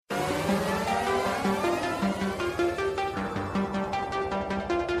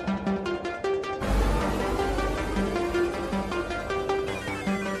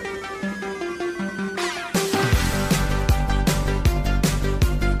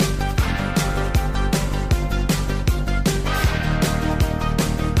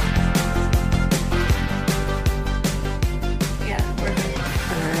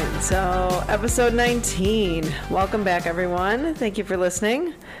Episode 19. Welcome back, everyone. Thank you for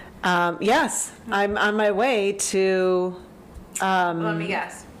listening. Yes, I'm on my way to Let me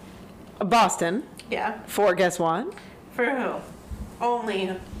guess. Boston. Yeah. For guess what? For who?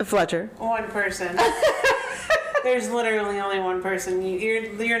 Only Fletcher. one person. There's literally only one person.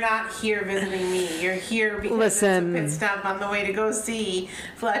 You're not here visiting me. You're here because it's a pit stop on the way to go see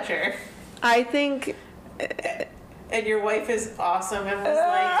Fletcher. I think... And your wife is awesome and was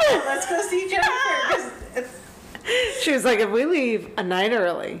like, let's go see Jennifer. She was like, if we leave a night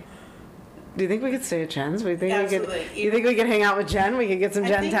early, do you think we could stay at Jen's? Absolutely. You think we could hang out with Jen? We could get some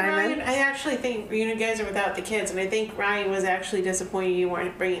Jen time in? I actually think you guys are without the kids, and I think Ryan was actually disappointed you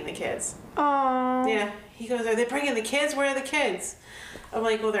weren't bringing the kids. Oh. Yeah. He goes, are they bringing the kids? Where are the kids? I'm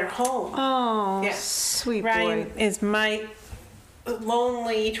like, well, they're home. Oh, yeah. Sweet Ryan boy. is my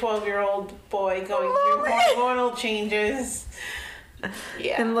lonely 12-year-old boy going through hormonal changes.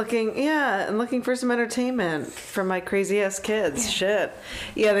 Yeah. And looking for some entertainment from my crazy ass kids. Yeah. Shit.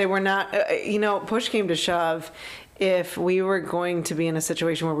 Yeah, they were not, push came to shove. If we were going to be in a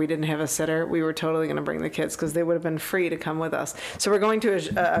situation where we didn't have a sitter, we were totally going to bring the kids because they would have been free to come with us. So we're going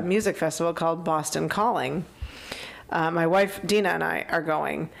to a music festival called Boston Calling. My wife, Deanna, and I are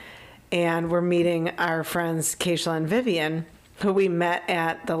going. And we're meeting our friends, Keishla and Vivian, who we met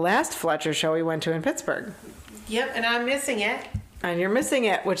at the last Fletcher show we went to in Pittsburgh. Yep, and I'm missing it. And you're missing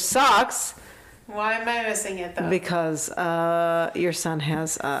it, which sucks. Why am I missing it, though? Because your son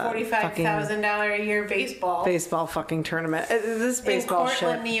has a $45,000 a year baseball fucking tournament. This baseball in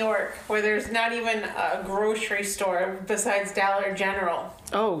Cortland, shit. New York, where there's not even a grocery store besides Dollar General.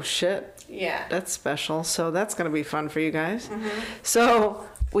 Oh shit. Yeah. That's special. So that's going to be fun for you guys. Mm-hmm. So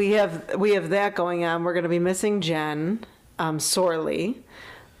we have that going on. We're going to be missing Jen sorely.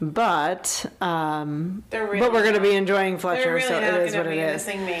 But we're going to be enjoying Fletcher, really so it is what it is.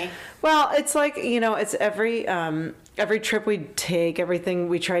 Missing me. Well, it's like, it's every trip we take, everything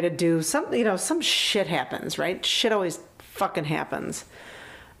we try to do, some shit happens, right? Shit always fucking happens.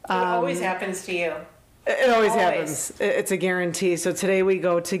 It always happens to you. It always happens. It's a guarantee. So today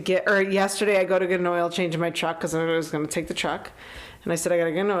yesterday I go to get an oil change in my truck because I was going to take the truck. And I said, I got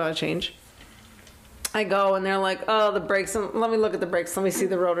to get an oil change. I go and they're like, oh, the brakes. Let me look at the brakes. Let me see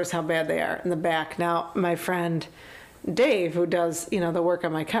the rotors, how bad they are in the back. Now, my friend Dave, who does, the work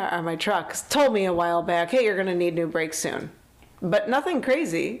on my trucks, told me a while back, hey, you're going to need new brakes soon. But nothing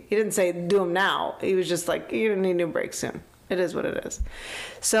crazy. He didn't say do them now. He was just like, you're going to need new brakes soon. It is what it is.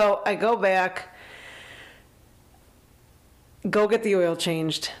 So I go back, go get the oil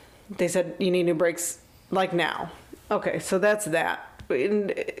changed. They said, you need new brakes like now. Okay, so that's that.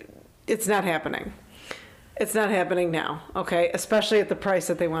 It's not happening. It's not happening now, okay? Especially at the price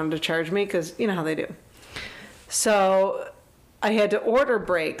that they wanted to charge me, because you know how they do. So I had to order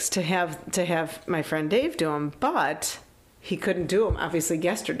brakes to have my friend Dave do them, but he couldn't do them, obviously,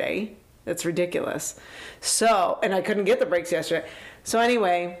 yesterday. That's ridiculous. So, and I couldn't get the brakes yesterday. So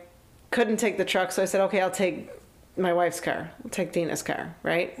anyway, couldn't take the truck, so I said, okay, I'll take my wife's car. I'll take Dina's car,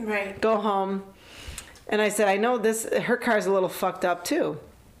 right? Right. Go home. And I said, I know her car's a little fucked up, too.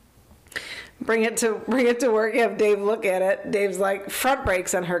 Bring it to work, have Dave look at it. Dave's like, front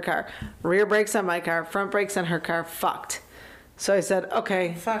brakes on her car, rear brakes on my car, front brakes on her car, fucked. So I said,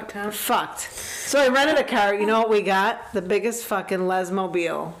 okay. Fucked, huh? Fucked. So I rented a car. You know what we got? The biggest fucking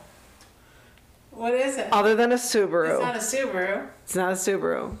Lesmobile. What is it? Other than a Subaru. It's not a Subaru. It's not a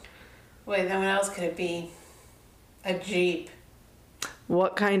Subaru. Wait, then what else could it be? A Jeep.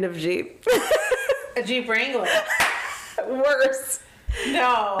 What kind of Jeep? A Jeep Wrangler. Worse.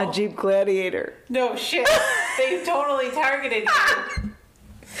 No. A Jeep Gladiator. No shit. They totally targeted you.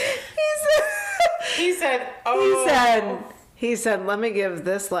 He said, oh. He said, let me give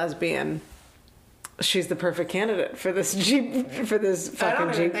this lesbian. She's the perfect candidate for this Jeep, for this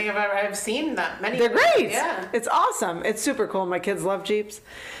fucking Jeep. I don't think I've seen that many. They're great. Yeah. It's awesome. It's super cool. My kids love Jeeps.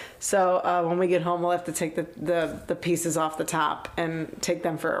 So when we get home, we'll have to take the pieces off the top and take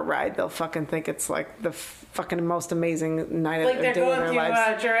them for a ride. They'll fucking think it's like the fucking most amazing night of their lives. Like they're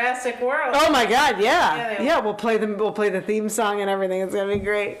going through Jurassic World. Oh my God, yeah. Yeah, we'll play the theme song and everything. It's gonna be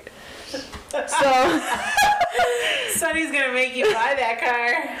great. So Sonny's gonna make you buy that car.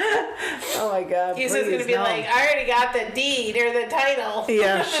 Oh my God. He's just gonna be like, I already got the deed or the title.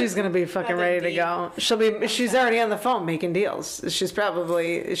 Yeah, she's gonna be fucking ready to go. She's already on the phone making deals. She saw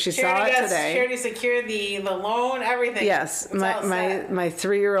it today. She already secured the loan, everything. Yes, it's my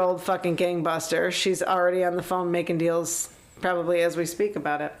 3-year-old fucking gangbuster. She's already on the phone making deals. Probably as we speak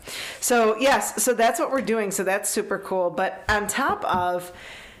about it. So yes, so that's what we're doing. So that's super cool. But on top of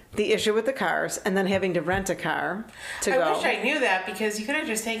the issue with the cars, and then having to rent a car to go. I wish I knew that, because you could have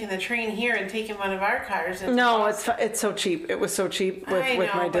just taken the train here and taken one of our cars. No, it's so cheap. It was so cheap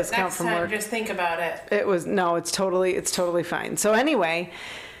with my discount from work. Just think about it. It's totally fine. So anyway,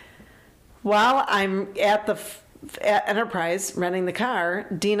 while I'm at Enterprise renting the car,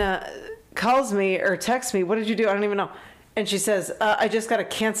 Deanna calls me or texts me, "What did you do?" I don't even know. And she says, "I just got a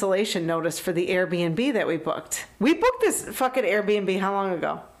cancellation notice for the Airbnb that we booked." We booked this fucking Airbnb how long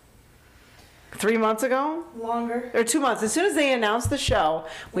ago? 3 months ago? Longer. Or 2 months. As soon as they announced the show,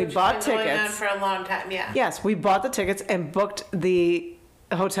 we bought tickets. Going on for a long time, yeah. Yes, we bought the tickets and booked the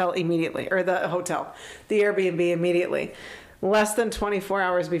hotel immediately, or the Airbnb immediately. Less than 24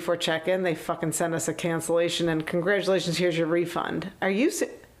 hours before check-in, they fucking sent us a cancellation and congratulations, here's your refund. Are you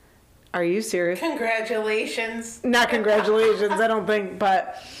serious? Congratulations. Not congratulations, I don't think,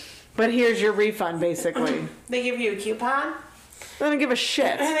 but here's your refund, basically. They give you a coupon? They didn't give a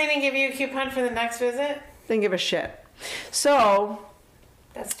shit. They didn't give you a coupon for the next visit? They didn't give a shit. So,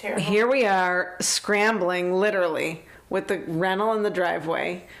 that's terrible. Here we are, scrambling, literally, with the rental in the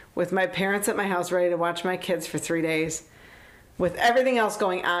driveway, with my parents at my house ready to watch my kids for 3 days, with everything else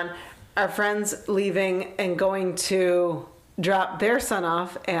going on, our friends leaving and going to drop their son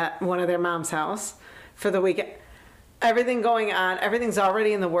off at one of their mom's house for the weekend. Everything going on, everything's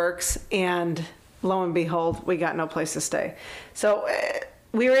already in the works, and lo and behold, we got no place to stay. So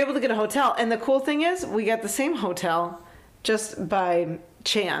we were able to get a hotel, and the cool thing is we got the same hotel just by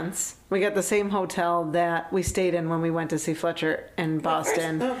chance. We got the same hotel that we stayed in when we went to see Fletcher in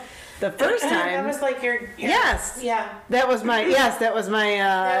Boston. The first time. That was like your yes. Yeah. That was my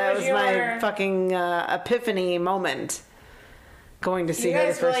fucking epiphany moment. Going to see her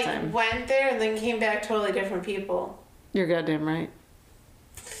the first time. You guys went there and then came back totally different people. You're goddamn right.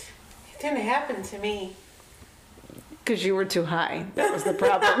 It didn't happen to me. Because you were too high. That was the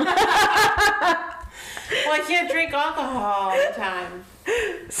problem. Well, I can't drink alcohol all the time.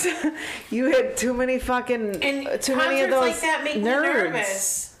 So, you had too many fucking too many of those like that make nerds. Me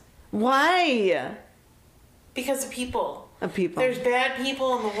nervous. Why? Because of people. Of people. There's bad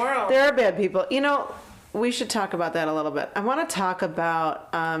people in the world. There are bad people. You know, we should talk about that a little bit. I want to talk about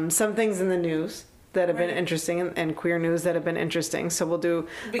some things in the news that have been interesting, and queer news that have been interesting. So we'll do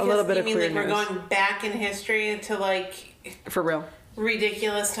a little bit of queer news. We're going back in history to for real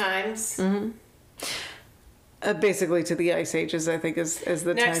ridiculous times. Mm-hmm. Basically to the Ice Ages, I think is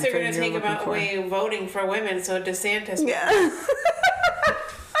the next time they're going to frame take away voting for women, so DeSantis. Yeah.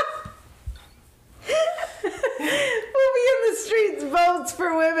 We'll be in the streets, votes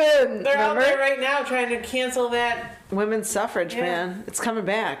for women. They're out there right now trying to cancel that. Women's suffrage, man. It's coming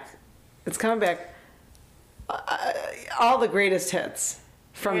back. It's coming back. All the greatest hits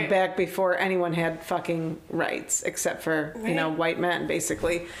from back before anyone had fucking rights, except for, white men,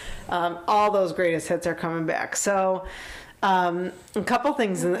 basically. All those greatest hits are coming back. So, a couple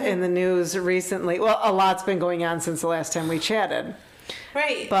things in the news recently. Well, a lot's been going on since the last time we chatted.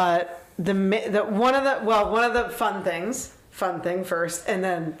 Right. But one of the fun thing first, and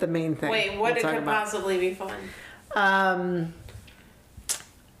then the main thing. Wait, what could possibly be fun?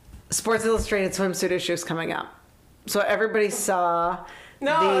 Sports Illustrated swimsuit issues coming up. So everybody saw.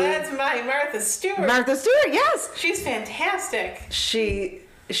 No, that's my Martha Stewart. Martha Stewart, yes. She's fantastic. She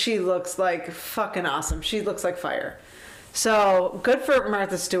looks like fucking awesome. She looks like fire. So good for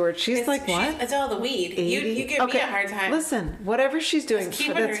Martha Stewart. She's what? It's all the weed. You give me a hard time. Listen, whatever she's doing,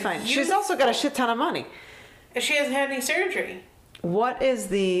 that's fine. She's also got a shit ton of money. She hasn't had any surgery.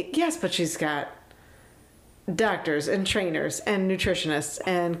 Yes, but she's got doctors and trainers and nutritionists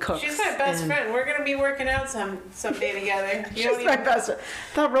and cooks. She's my best friend. We're gonna be working out someday together. She's my best friend.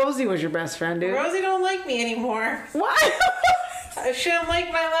 I thought Rosie was your best friend, dude. Rosie don't like me anymore. Why? She didn't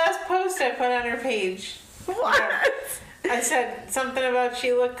like my last post I put on her page. What? I said something about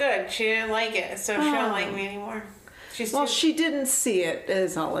she looked good. She didn't like it, so she don't like me anymore. She didn't see it,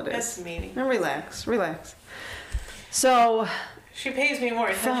 is all it is. That's meaning. And relax. So... She pays me more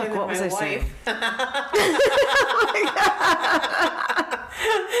attention than my wife.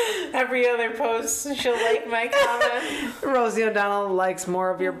 Every other post, she'll like my comment. Rosie O'Donnell likes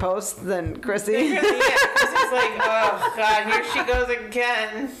more of your posts than Chrissy. Chrissy's like, oh God, here she goes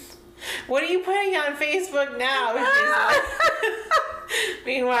again. What are you putting on Facebook now?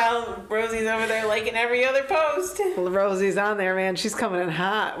 Meanwhile, Rosie's over there liking every other post. Well, Rosie's on there, man. She's coming in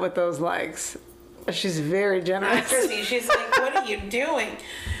hot with those likes. She's very generous. Chrissy, she's like, what are you doing?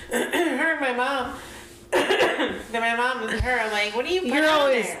 Her and my mom. My mom and her are like, what are you putting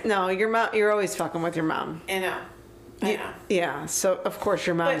on there? No, your mom. You're always fucking with your mom. I know. I know. Yeah, so of course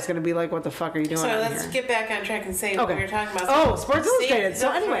your mom's going to be like, what the fuck are you doing? So let's get back on track and say what we were talking about. Oh, Sports Illustrated.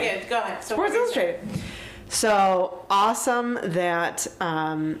 So anyway, go ahead. Sports Illustrated. So awesome that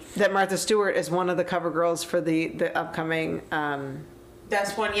that Martha Stewart is one of the cover girls for the upcoming.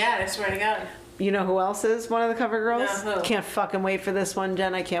 Best one yet, I swear to God. You know who else is one of the cover girls? No, who? Can't fucking wait for this one,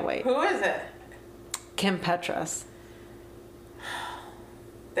 Jen. I can't wait. Who is it? Kim Petras.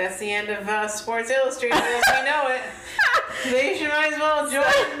 That's the end of Sports Illustrated as we know it. They should might as well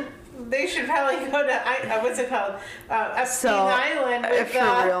join. They should probably go to what's it called? Epstein Island with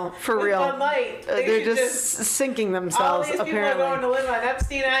for real. Bud Light. They're just sinking themselves. All these people are going to live on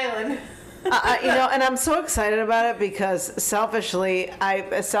Epstein Island. And I'm so excited about it because selfishly,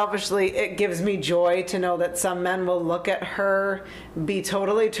 it gives me joy to know that some men will look at her, be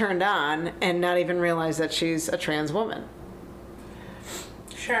totally turned on, and not even realize that she's a trans woman.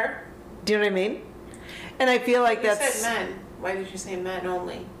 Sure. Do you know what I mean? And I feel like you that's. said men. Why did you say men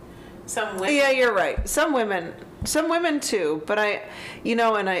only? Some women. Yeah, you're right. Some women too. But I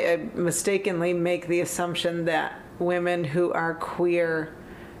mistakenly make the assumption that women who are queer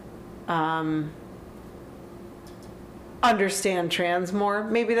understand trans more.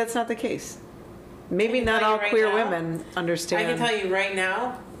 Maybe that's not the case. Maybe not all queer women understand. I can tell you right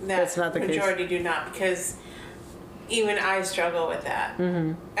now that that's not the majority case. do not, because even I struggle with that.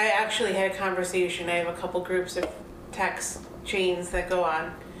 Mm-hmm. I actually had a conversation. I have a couple groups of text chains that go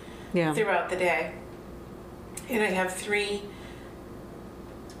on throughout the day. And I have 3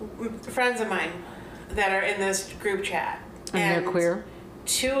 friends of mine that are in this group chat. And they're queer?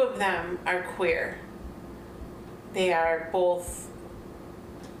 2 of them are queer. They are both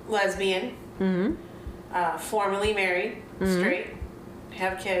lesbian, formerly married, straight,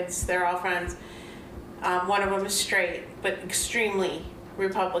 have kids, they're all friends. One of them is straight, but extremely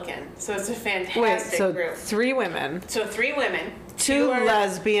Republican. So it's a fantastic group. 3 women. So 3 women. 2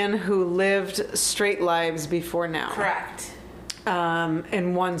 lesbian who lived straight lives before now. Correct.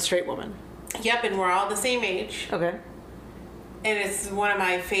 And 1 straight woman. Yep, and we're all the same age. Okay. And it's one of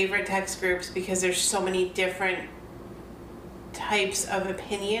my favorite text groups because there's so many different types of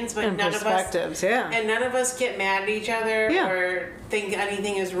opinions, but and none of us and none of us get mad at each other or think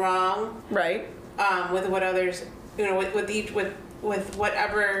anything is wrong. Right. With what others, with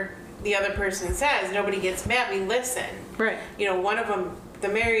whatever the other person says, nobody gets mad. We listen. Right. One of them, the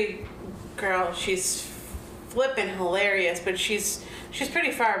married girl, she's flippin' hilarious, but she's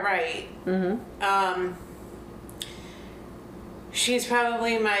pretty far right. Mm-hmm. She's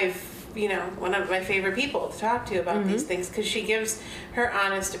probably one of my favorite people to talk to about these things because she gives her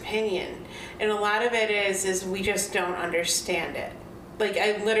honest opinion, and a lot of it is we just don't understand it. Like,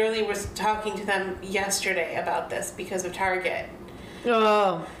 I literally was talking to them yesterday about this because of Target.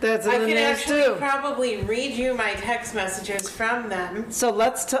 Oh, that's in the news too. I can actually probably read you my text messages from them. So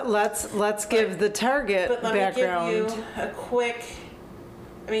let's give the Target background. Let me give you a quick.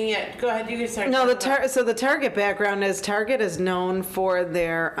 Go ahead. You can start. No, so the Target background is Target is known for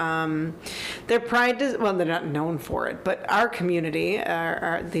their pride. Well, they're not known for it, but our community, the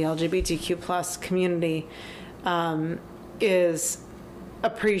LGBTQ+ community, is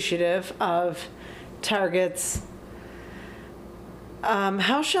appreciative of Target's.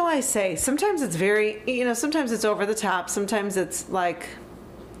 How shall I say? Sometimes it's very, sometimes it's over the top. Sometimes it's like.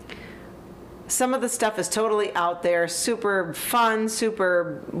 Some of the stuff is totally out there, super fun,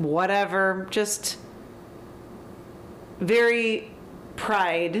 super whatever, just very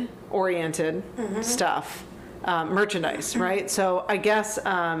pride-oriented stuff, merchandise, right? So I guess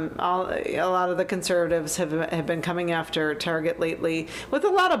a lot of the conservatives have been coming after Target lately with a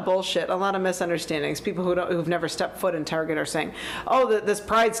lot of bullshit, a lot of misunderstandings. People who've never stepped foot in Target are saying, "Oh, this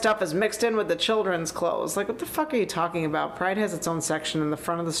Pride stuff is mixed in with the children's clothes." Like, what the fuck are you talking about? Pride has its own section in the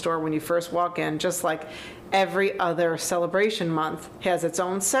front of the store when you first walk in, just like every other celebration month has its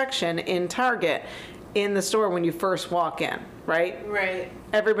own section in Target in the store when you first walk in, right? Right.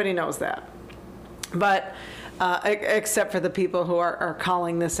 Everybody knows that. But except for the people who are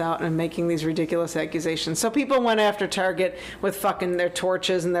calling this out and making these ridiculous accusations. So people went after Target with fucking their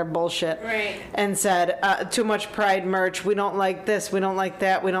torches and their bullshit. Right. And said, too much Pride merch, we don't like this, we don't like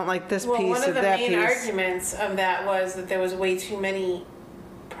that, we don't like this piece, one of the that main piece. arguments of that was that there was way too many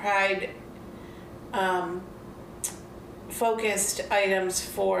Pride focused items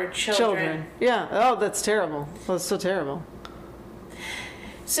for children. Yeah. Oh, that's terrible. That's so terrible.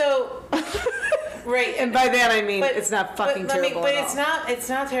 So... Right, and by that I mean it's not fucking terrible. But it's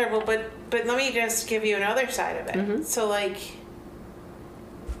not terrible. But let me just give you another side of it. Mm-hmm. So, like,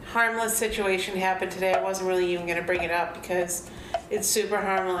 harmless situation happened today. I wasn't really even going to bring it up because it's super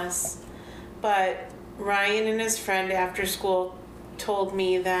harmless. But Ryan and his friend after school told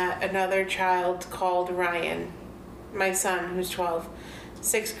me that another child called Ryan, my son who's 12,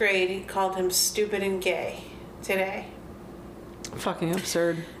 6th grade, he called him stupid and gay today. Fucking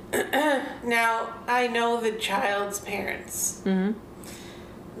absurd. Now, I know the child's parents.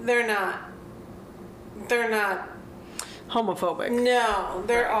 Mm-hmm. They're not Homophobic. No,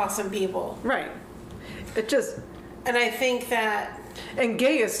 they're awesome people. Right. It just... And I think that... And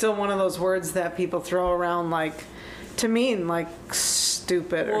gay is still one of those words that people throw around like to mean like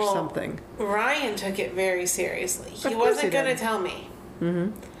stupid or something. Ryan took it very seriously. He Of course wasn't he going to did. tell me.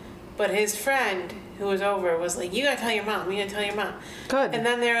 Mm-hmm. But his friend who was over was like, you got to tell your mom. You got to tell your mom. Good. And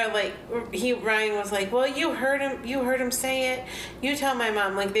then they were like, Ryan was like, well, you heard him say it. You tell my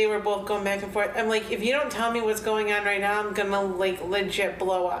mom. Like, they were both going back and forth. I'm like, if you don't tell me what's going on right now, I'm going to like legit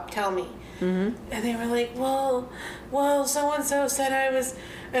blow up. Tell me. Mm-hmm. And they were like, well, so-and-so said I was,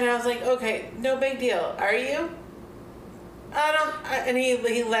 and I was like, okay, no big deal. Are you? And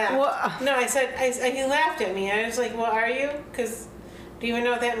he laughed. What? No, I said, he laughed at me. I was like, well, are you? Because do you even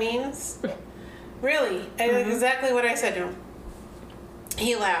know what that means? Really? Exactly what I said to him.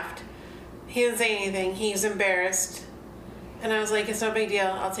 He laughed. He didn't say anything. He's embarrassed. And I was like, it's no big deal.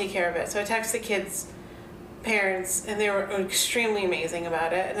 I'll take care of it. So I texted the kids' parents, and they were extremely amazing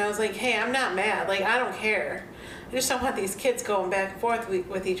about it. And I was like, hey, I'm not mad. Like, I don't care. I just don't want these kids going back and forth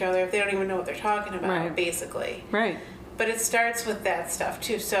with each other if they don't even know what they're talking about, Right. basically. Right. But it starts with that stuff,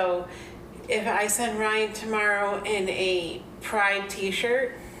 too. So if I send Ryan tomorrow in a Pride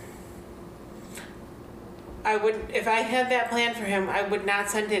t-shirt, I would, if I had that plan for him, I would not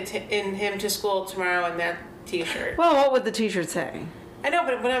send him to school tomorrow in that t-shirt. Well, what would the t-shirt say? I know,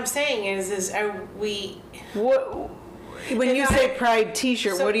 but what I'm saying is are we... What, when If you I- say Pride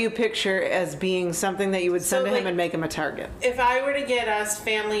t-shirt, so- what do you picture as being something that you would send So, to him like- and make him a target? If I were to get us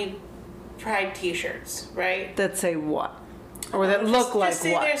family Pride t-shirts, right? That say what? Or that look like just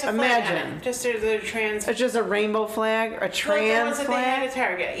say what? there's a flag on Imagine. it. Just there's a trans... It's just a rainbow flag, a Like the trans ones that they had flag? at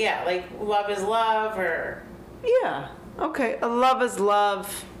Target. Yeah, like love is love, or... Yeah. Okay. A love is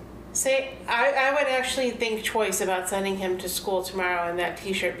love. Say, I would actually think twice about sending him to school tomorrow in that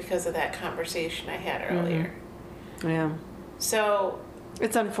t-shirt because of that conversation I had earlier. Yeah. So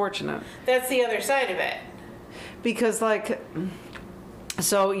It's unfortunate. that's the other side of it. Because, like,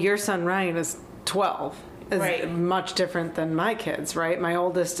 so your son Ryan is 12. Is Right. much different than my kids, right? My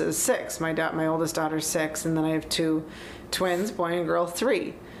oldest is 6. My oldest daughter's 6. And then I have 2 twins, boy and girl,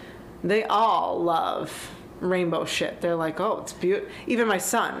 3. They all love rainbow shit. They're like, oh, it's beautiful. Even my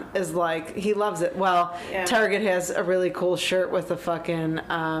son is like, he loves it. Well, Yeah. Target has a really cool shirt with a fucking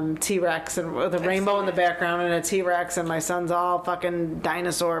T-Rex and with a rainbow in the background and a T-Rex, and my son's all fucking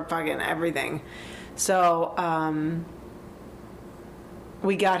dinosaur, fucking everything. So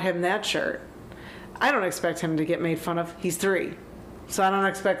we got him that shirt. I don't expect him to get made fun of. He's 3. So I don't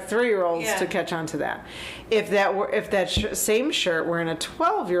expect 3-year-olds Yeah. to catch on to that. If that same shirt were in a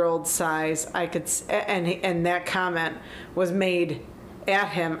 12-year-old size, I could and that comment was made at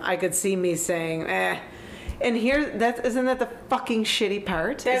him, I could see me saying, eh. And here, isn't that the fucking shitty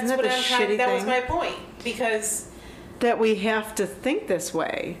part? That's isn't that what the I'm trying. shitty That thing? was my point, because That we have to think this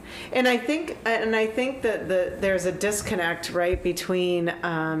way. And I think that there's a disconnect, right, between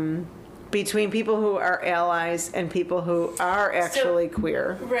people who are allies and people who are actually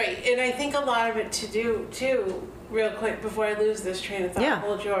queer. right, and I think a lot of it to do too, real quick before I lose this train of thought. Yeah.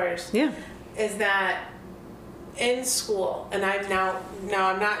 Hold yours. Yeah. Is that in school, and I'm now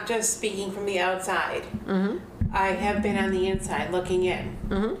I'm not just speaking from the outside. Mm-hmm. I have been on the inside looking in.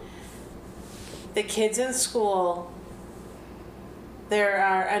 Mm-hmm. The kids in school, there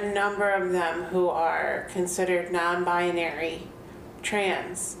are a number of them who are considered non-binary,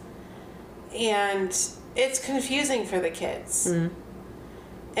 trans, and it's confusing for the kids. Mm-hmm.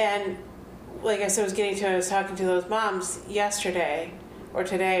 And like I said, I was talking to those moms yesterday or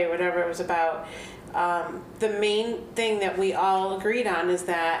today, or whatever it was about. The main thing that we all agreed on is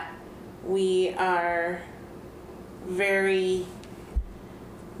that we are very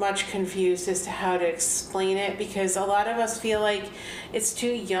much confused as to how to explain it, because a lot of us feel like it's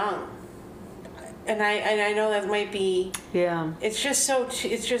too young. And I know that might be, Yeah. it's just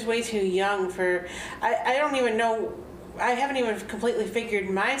way too young for, I don't even know, I haven't even completely figured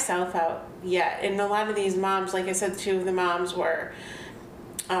myself out yet. And a lot of these moms, like I said, 2 of the moms were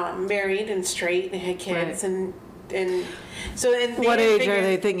married and straight and had kids. Right. And so and What age are figured-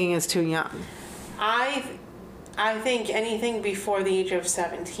 they thinking is too young? I think anything before the age of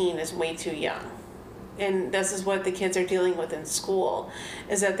 17 is way too young. And this is what the kids are dealing with in school,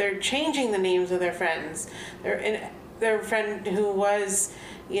 is that they're changing the names of their friends. their friend who was,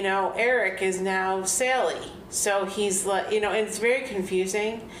 Eric is now Sally. So he's like, and it's very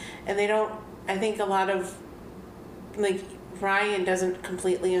confusing, and they don't. I think a lot of like Ryan doesn't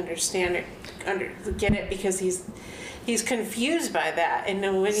completely understand it, get it, because he's confused by that. And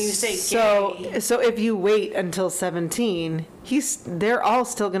then when you say gay, so if you wait until 17, they're all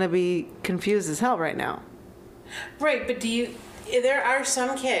still going to be confused as hell right now. right? But there are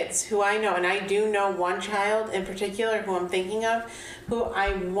some kids who I know, and I do know one child in particular who I'm thinking of, who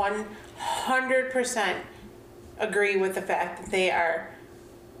I 100% agree with the fact that they are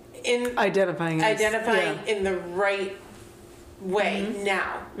Identifying yeah. in the right way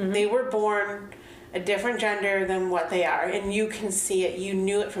now. They were born a different gender than what they are, and you can see it. You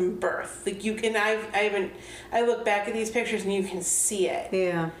knew it from birth. Like you can. I look back at these pictures and you can see it.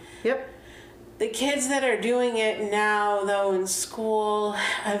 Yeah. Yep. The kids that are doing it now, though, in school,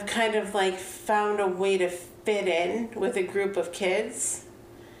 have kind of like found a way to fit in with a group of kids,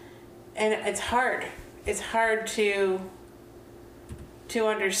 and it's hard. It's hard to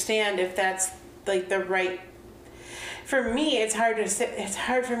understand if that's like the right. For me, it's hard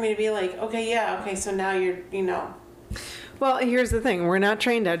for me to be like, okay, so now you're. Well, here's the thing: we're not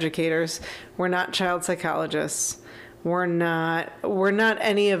trained educators. We're not child psychologists. We're not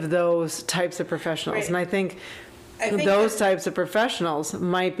any of those types of professionals. Right. And I think those types of professionals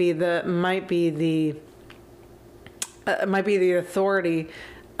might be the authority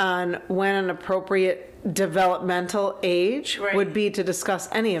on when an appropriate developmental age Right. would be to discuss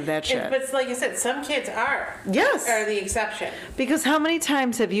any of that shit. But like I said, some kids are the exception. Because how many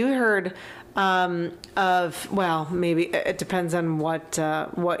times have you heard maybe it depends on what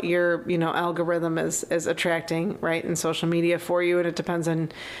your algorithm is attracting, right, in social media for you, and it depends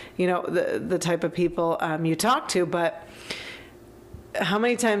on the type of people you talk to, but how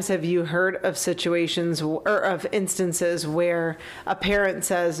many times have you heard of situations or of instances where a parent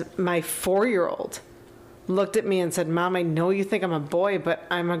says, my 4-year-old looked at me and said, Mom, I know you think I'm a boy, but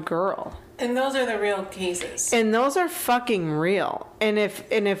I'm a girl. And those are the real cases. And those are fucking real. And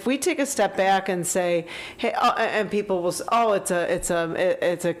if we take a step back and say, hey, and people will say,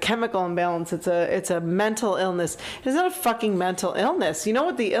 it's a chemical imbalance, it's a mental illness. It's not a fucking mental illness. You know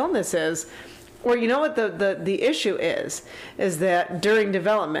what the illness is? Or you know what the issue is that during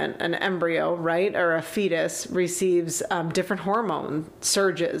development, an embryo, right, or a fetus receives different hormone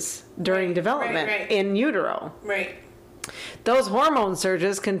surges during development in utero. Right. Those hormone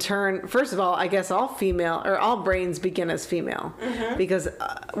surges can turn, first of all, I guess all female, or all brains begin as female, because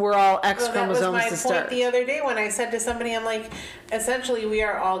we're all X chromosomes to start. That was my point the other day when I said to somebody, I'm like, essentially we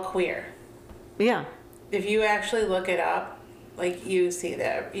are all queer. Yeah. If you actually look it up, like you see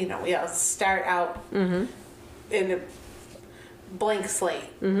that, we all start out in a blank slate.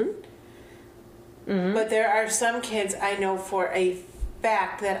 But there are some kids I know for a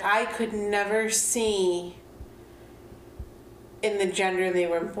fact that I could never see in the gender they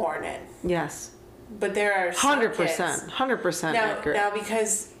were born in. Yes. But there are some 100%, kids. 100% accurate. Now,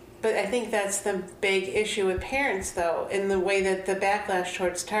 but I think that's the big issue with parents, though, in the way that the backlash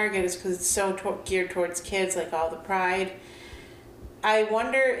towards Target is because it's so geared towards kids, like all the pride. I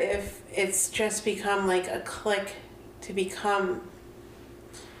wonder if it's just become like a clique to become.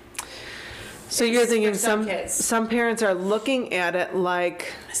 So you're thinking some kids. Some parents are looking at it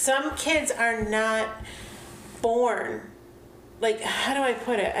like. Some kids are not born. Like, how do I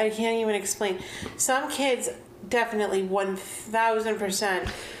put it? I can't even explain. Some kids definitely 1,000%.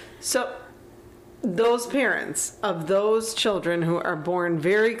 So those parents of those children who are born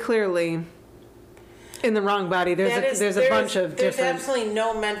very clearly in the wrong body, there's a bunch of different. There's absolutely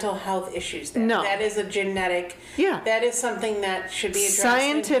no mental health issues there. No. That is a genetic. Yeah. That is something that should be addressed.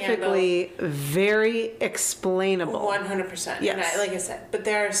 Scientifically very explainable. 100%. Yes. Like I said, but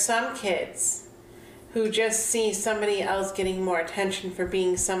there are some kids who just see somebody else getting more attention for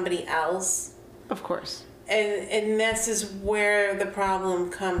being somebody else. Of course. And this is where the problem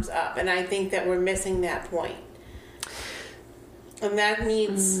comes up. And I think that we're missing that point. And that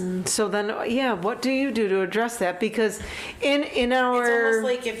needs... So then, what do you do to address that? Because in our... It's almost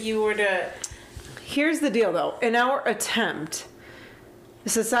like if you were to... Here's the deal, though. In our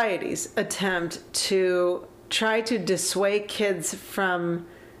society's attempt to try to dissuade kids from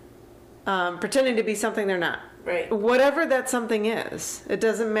pretending to be something they're not. Right. Whatever that something is. It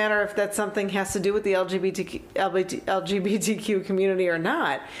doesn't matter if that something has to do with the LGBTQ community or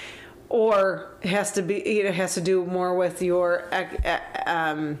not. Or has to do more with your,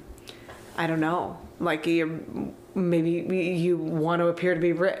 I don't know, like maybe you want to appear to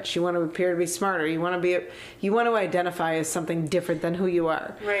be rich, you want to appear to be smarter, you want to identify as something different than who you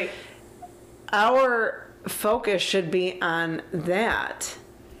are. Right. Our focus should be on that.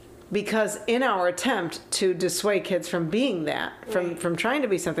 Because in our attempt to dissuade kids from being that, from trying to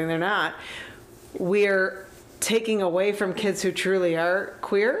be something they're not, we're taking away from kids who truly are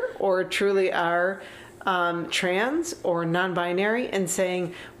queer or truly are trans or non-binary and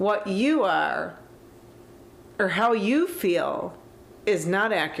saying what you are or how you feel is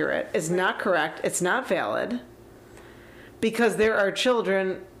not accurate, is not correct, it's not valid. Because there are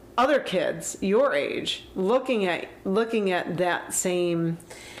children, other kids your age, looking at that same...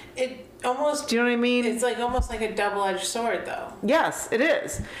 It almost... Do you know what I mean? It's like almost like a double-edged sword, though. Yes, it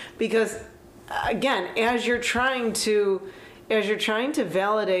is. Because, again, as you're trying to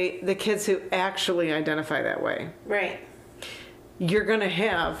validate the kids who actually identify that way, Right. you're going to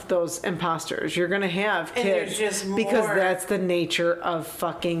have those imposters. You're going to have And kids. there's just because more. that's the nature of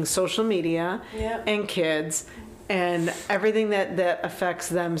fucking social media Yep. and kids and everything that affects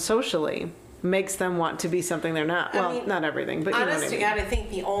them socially. Makes them want to be something they're not. Well, mean, not everything, but you know what I Honest to mean. God, I think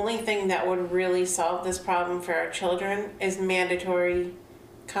the only thing that would really solve this problem for our children is mandatory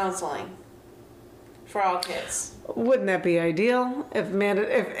counseling for all kids. Wouldn't that be ideal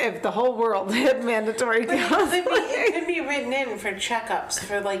if the whole world had mandatory But counseling? it could be written in for checkups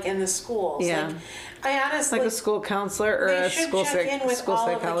for like in the schools. Yeah. Like, I honestly Like a school counselor or they a should school check in with school all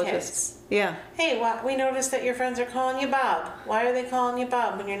of the psychologist. kids. Yeah. Hey, we noticed that your friends are calling you Bob. Why are they calling you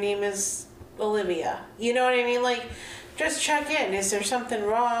Bob when your name is Olivia? You know what I mean? Like, just check in. Is there something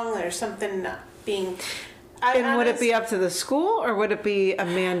wrong? There's something not being... And would it be up to the school or would it be a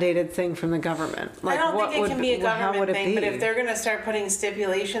mandated thing from the government? I don't what think it would- can be a how would government it thing, be? but if they're going to start putting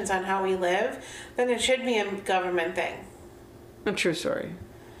stipulations on how we live, then it should be a government thing. A true story.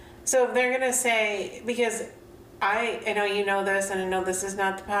 So if they're going to say, because I know you know this, and I know this is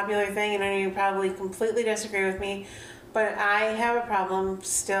not the popular thing, and I know you probably completely disagree with me, but I have a problem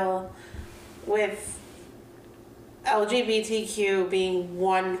still with LGBTQ being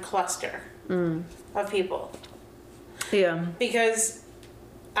one cluster of people. Yeah. Because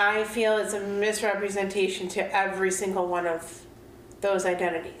I feel it's a misrepresentation to every single one of those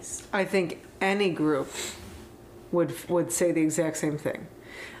identities. I think any group would say the exact same thing.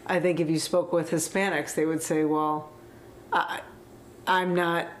 I think if you spoke with Hispanics, they would say, well, I'm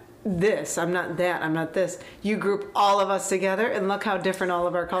not this, I'm not that, I'm not this. You group all of us together and look how different all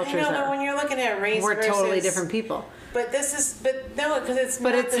of our cultures I know, but are. when you're looking at race We're versus... totally different people. But no, because it's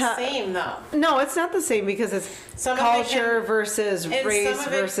But not it's the how- same, though. No, it's not the same because it's Some of it culture can- versus and race some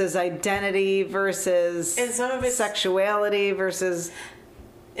of it- versus identity versus And some of it's- sexuality versus...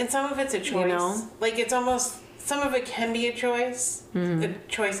 And some of it's a choice. know? Like, it's almost... Some of it can be a choice. Mm-hmm. A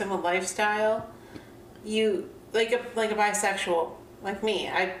choice of a lifestyle. You... Like a bisexual, like me.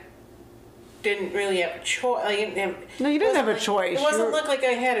 I didn't really have a choice. Like, No, you didn't have a choice. It wasn't You were- look like I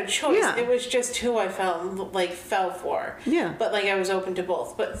had a choice. Yeah. It was just who I fell for. Yeah. But like I was open to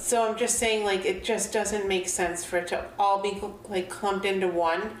both. But so I'm just saying, like, it just doesn't make sense for it to all be like clumped into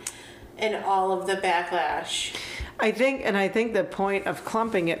one, and all of the backlash. I think the point of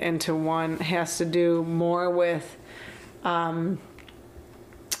clumping it into one has to do more with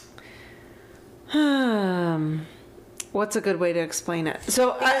what's a good way to explain it?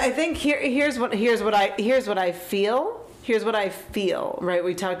 So I think here's what I feel. Here's what I feel, right?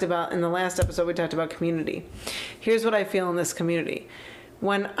 We talked about in the last episode, we talked about community. Here's what I feel in this community.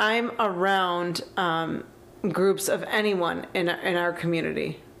 When I'm around groups of anyone in our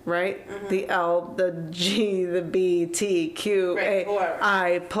community, right? Mm-hmm. The L, the G, the B, T, Q, Right, A, whoever.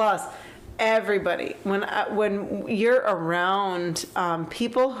 I, plus, everybody. When you're around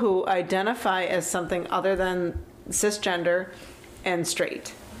people who identify as something other than cisgender and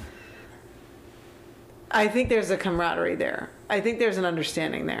straight, I think there's a camaraderie there. I think there's an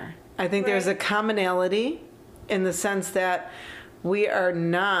understanding there. I think there's a commonality in the sense that we are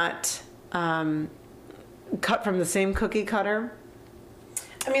not cut from the same cookie cutter.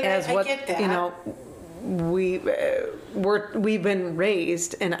 I mean, As I what, get that. you know, we've been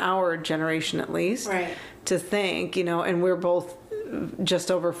raised in our generation at least Right. to think, you know, and we're both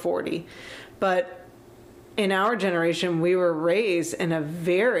just over 40, but in our generation we were raised in a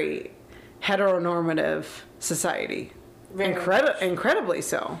very heteronormative society. Very Incredibly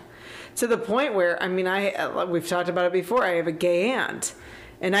so, to the point where, I mean, we've talked about it before, I have a gay aunt.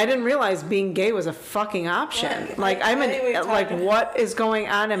 And I didn't realize being gay was a fucking option. Right. Like, what is going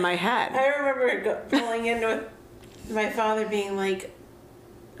on in my head? I remember pulling in with my father being like,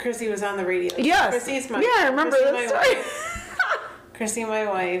 Chrissy was on the radio. Yes. Chrissy's my I remember Chrissy, this my story. wife. Chrissy, my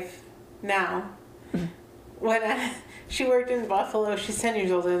wife, now. When she worked in Buffalo, she's 10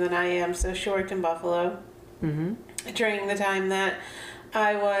 years older than I am, so she worked in Buffalo during the time that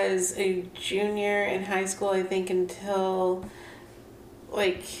I was a junior in high school, I think, until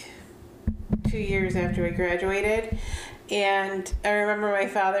like 2 years after I graduated. And I remember my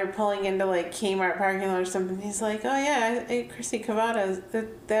father pulling into like Kmart parking lot or something. He's like, "Oh yeah, Chrissy Cavada,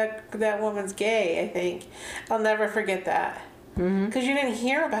 that woman's gay." I think I'll never forget that because you didn't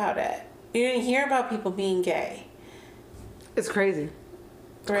hear about it. You didn't hear about people being gay. It's crazy.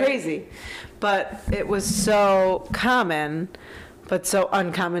 It's Right. crazy, but it was so common, but so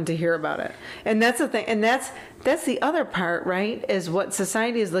uncommon to hear about it. And that's the thing. And that's the other part, right? Is what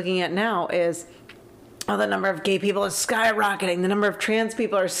society is looking at now is. Oh, the number of gay people is skyrocketing. The number of trans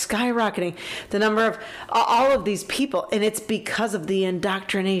people are skyrocketing. The number of all of these people. And it's because of the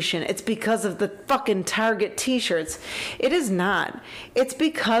indoctrination. It's because of the fucking Target t-shirts. It is not. It's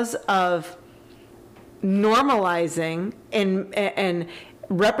because of normalizing and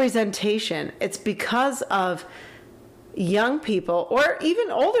representation. It's because of young people or even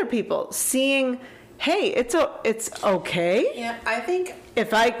older people seeing, hey, it's okay. Yeah, I think.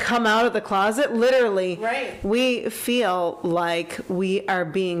 If I come out of the closet, literally, Right. we feel like we are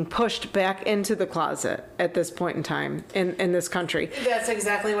being pushed back into the closet at this point in time in this country. That's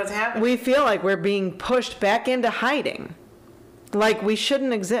exactly what's happening. We feel like we're being pushed back into hiding. Like we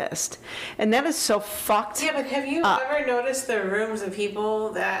shouldn't exist. And that is so fucked. Yeah, but have you ever noticed the rooms of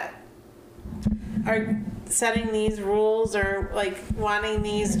people that are setting these rules or like wanting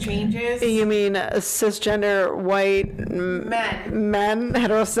these changes? You mean cisgender white men,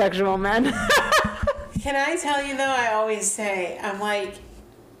 heterosexual men? Can I tell you though, I always say, I'm like,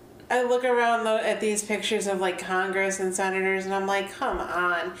 I look around at these pictures of like Congress and senators and I'm like, come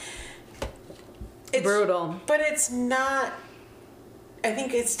on. It's brutal. But it's not, I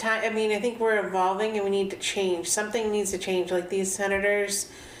think it's time, I mean, I think we're evolving and we need to change. Something needs to change. Like these senators,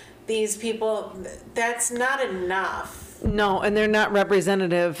 these people, that's not enough. No, and they're not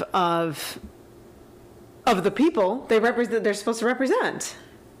representative of the people they're supposed to represent.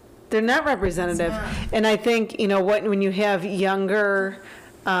 They're not representative. And I think, when you have younger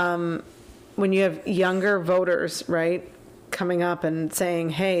voters, right, coming up and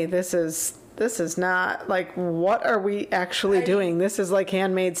saying, hey, this is not, like, what are we actually doing? This is like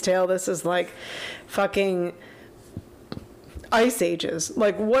Handmaid's Tale. This is like fucking Ice Ages.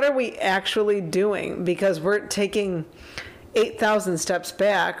 Like, what are we actually doing? Because we're taking 8,000 steps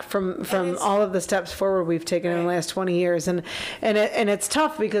back from all of the steps forward we've taken in the last 20 years. And it's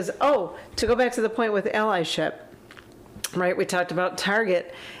tough because, to go back to the point with allyship, right? We talked about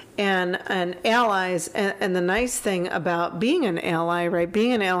Target and allies. And the nice thing about being an ally, right?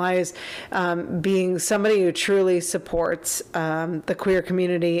 Being an ally is being somebody who truly supports the queer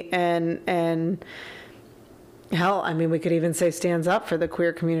community and hell, I mean, we could even say stands up for the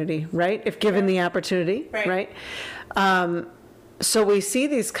queer community, right? If given the opportunity, right? So we see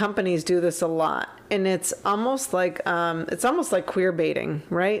these companies do this a lot, and it's almost like queer baiting,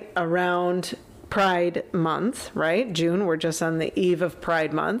 right? Around Pride Month, right? June, we're just on the eve of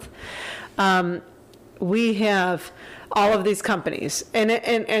Pride Month. We have all of these companies,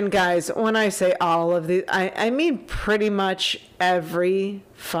 and guys, when I say all of these, I mean pretty much every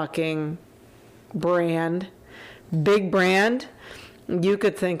fucking brand. Big brand you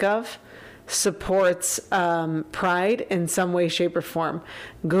could think of supports Pride in some way, shape, or form.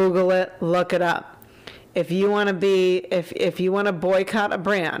 Google it, look it up. If you want to boycott a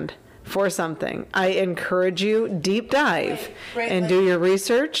brand for something, I encourage you deep dive and do your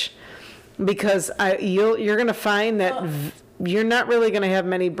research, because you're going to find that you're not really going to have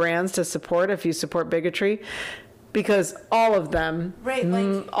many brands to support if you support bigotry. Because all of them,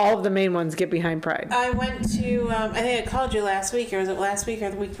 all of the main ones get behind Pride. I went to, I think I called you last week, or was it last week or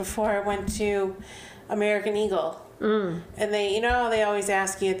the week before? I went to American Eagle. And they, they always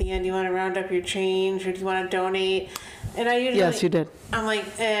ask you at the end, do you want to round up your change or do you want to donate? And I usually... Yes, you did. I'm like,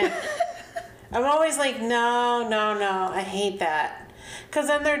 I'm always like, no, I hate that. Because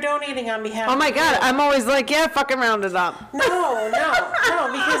then they're donating on behalf of... Oh my God, I'm always like, yeah, fucking round it up. No,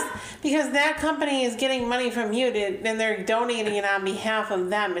 because that company is getting money from you, and they're donating it on behalf of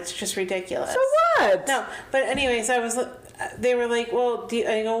them. It's just ridiculous. So what? No, but anyways, they were like, well,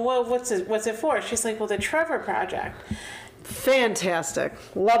 I go, well, what's it for? She's like, well, the Trevor Project. Fantastic.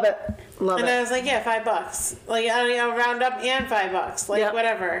 Love it. And I was like, yeah, $5. Like, I'll round up and $5. Like,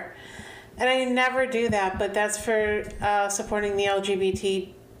 whatever. And I never do that, but that's for supporting the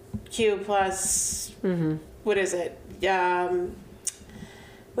LGBTQ plus. What is it?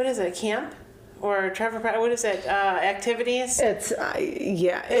 What is it? Camp? or Trevor Pride, what is it? Activities? It's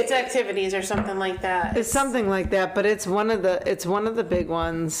yeah. It's activities or something like that. It's something like that, but it's one of the big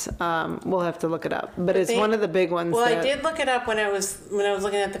ones. We'll have to look it up, but it's one of the big ones. Well, I did look it up when I was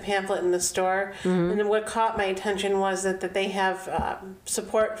looking at the pamphlet in the store, and what caught my attention was that they have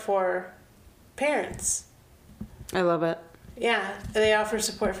support for parents. I love it. Yeah, they offer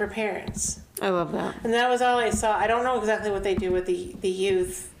support for parents. I love that. And that was all I saw. I don't know exactly what they do with the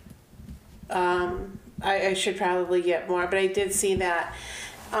youth. I should probably get more, but I did see that.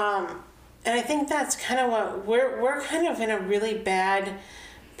 And I think that's kind of what we're kind of in a really bad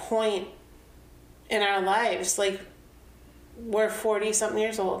point in our lives. Like, we're 40 something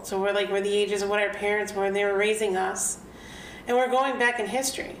years old, so we're the ages of what our parents were when they were raising us, and we're going back in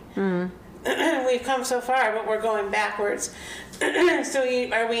history. We've come so far, but we're going backwards. So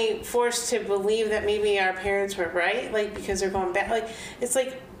are we forced to believe that maybe our parents were right, because they're going back?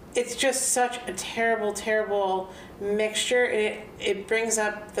 It's just such a terrible, terrible mixture. And it brings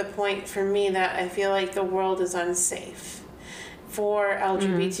up the point for me that I feel like the world is unsafe for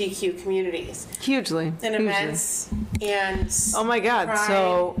LGBTQ communities. Hugely. And events and oh my God. Pride.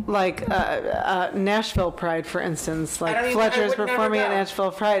 So Nashville Pride, for instance, Fletcher's performing at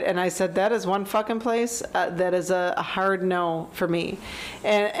Nashville Pride, and I said that is one fucking place that is a hard no for me,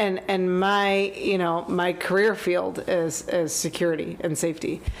 and my career field is security and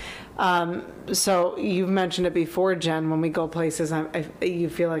safety. So you've mentioned it before, Jen. When we go places, you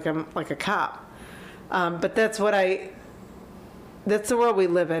feel like I'm like a cop, but that's the world we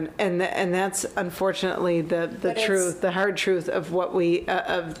live in, and that's unfortunately the truth, the hard truth of what we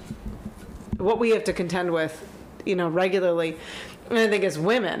have to contend with, regularly. And I think as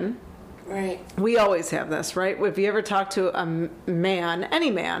women, right, we always have this, right? If you ever talk to a man, any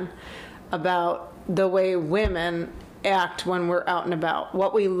man, about the way women act when we're out and about,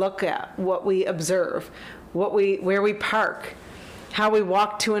 what we look at, what we observe, where we park, how we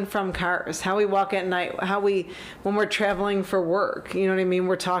walk to and from cars, how we walk at night, when we're traveling for work, you know what I mean?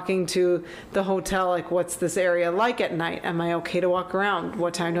 We're talking to the hotel, what's this area like at night? Am I okay to walk around?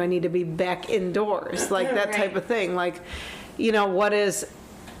 What time do I need to be back indoors? That right. Type of thing. What is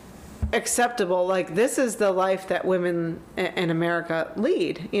acceptable? This is the life that women in America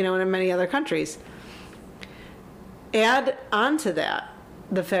lead, and in many other countries. Add onto that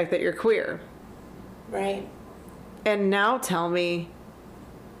the fact that you're queer. Right. And now tell me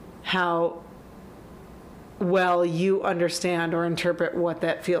how well you understand or interpret what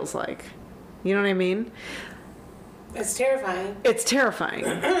that feels like. You know what I mean? It's terrifying. It's terrifying.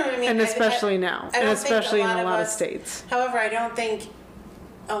 And especially now. And especially in a lot of states. However, I don't think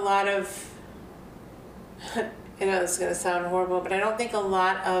a lot of, I know this is going to sound horrible, but I don't think a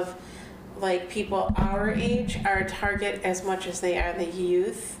lot of people our age are a target as much as they are the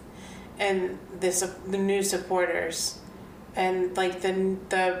youth. And the new supporters, and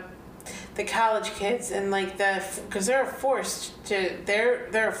the college kids, and because they're forced to,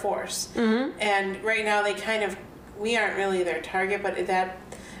 they're a force. Mm-hmm. And right now we aren't really their target, but I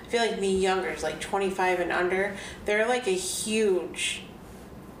feel like the youngers, 25 and under, they're a huge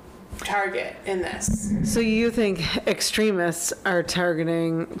target in this. So you think extremists are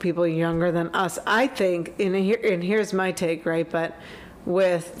targeting people younger than us? I think, and here's my take, right? But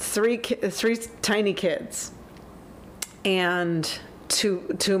with three tiny kids and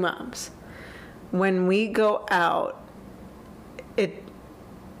two moms, when we go out,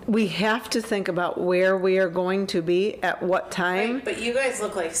 we have to think about where we are going to be at what time. Right, but you guys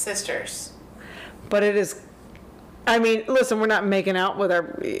look like sisters. But it is, listen, we're not making out with our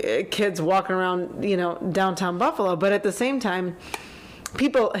kids walking around, downtown Buffalo, but at the same time,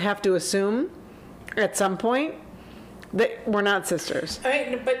 people have to assume at some point we're not sisters.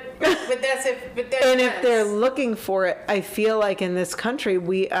 But that's it. But that's and if they're looking for it, I feel like in this country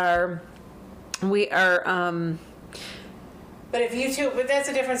we are. But if you two, but that's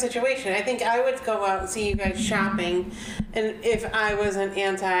a different situation. I think I would go out and see you guys shopping, and if I was an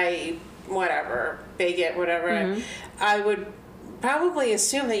anti-whatever, bigot, whatever, mm-hmm. I would probably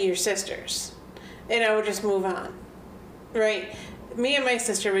assume that you're sisters, and I would just move on, right? Me and my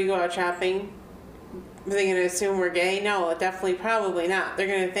sister, we go out shopping. Are they going to assume we're gay? No, definitely, probably not. They're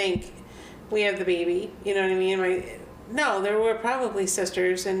going to think we have the baby. You know what I mean? No, we're probably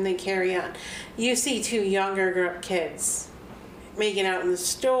sisters, and they carry on. You see two younger kids making out in the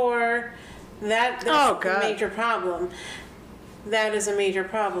store. That's a major problem. That is a major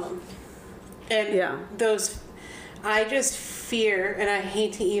problem. And I just fear, and I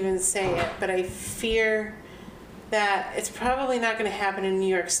hate to even say it, but I fear that it's probably not going to happen in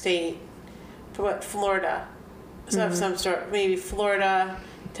New York State. Florida, of some sort, maybe Florida,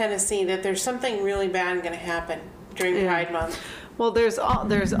 Tennessee that there's something really bad going to happen during Pride Month. Well, there's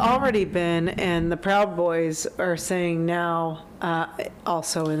already been, and the Proud Boys are saying now,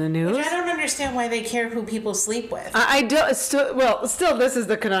 also in the news. Which I don't understand why they care who people sleep with. I do still. Well, still, this is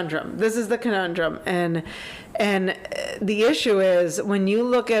the conundrum. And the issue is when you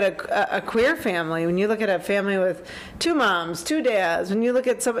look at a queer family, when you look at a family with 2 moms, 2 dads, when you look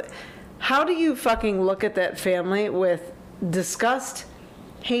at how do you fucking look at that family with disgust,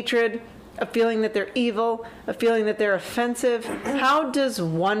 hatred, a feeling that they're evil, a feeling that they're offensive? How does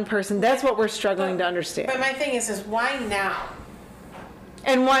one person? That's what we're struggling to understand. But my thing is why now?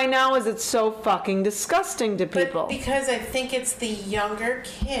 And why now is it so fucking disgusting to people? But because I think it's the younger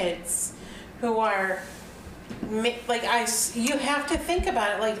kids who are like you have to think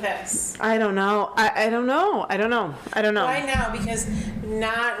about it like this. I don't know. I don't know. Why now? Because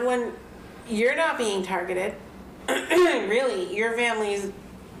not when you're not being targeted. Really, your family's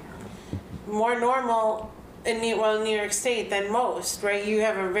more normal in New York State than most, right? You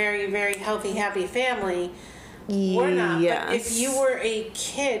have a very, very healthy, happy family. We're not. Yes. But if you were a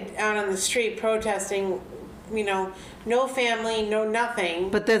kid out on the street protesting, no family, no nothing.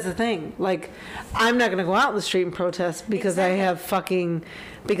 But that's the thing. Like, I'm not going to go out in the street and protest because Exactly.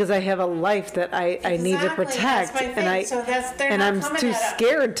 I have a life that I need to protect, That's my thing. and I'm too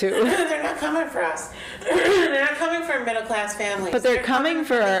scared to. They're not coming for us. They're not coming for middle class families. But they're coming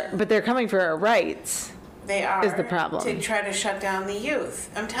for our rights. They are. Is the problem. To try to shut down the youth.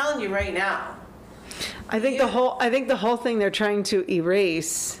 I'm telling you right now. I think the whole thing, they're trying to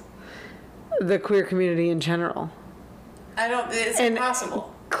erase the queer community in general. It's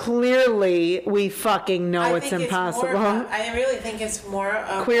impossible. Clearly, we fucking know it's impossible. I really think it's more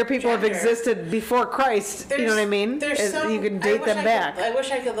of queer people gender. have existed before Christ. You know what I mean? You can date them back. I wish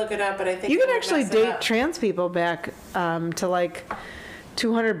I could look it up, but I think you can actually date trans people back to like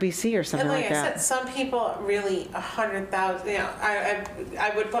 200 BC or something and like that. I said, some people really 100,000.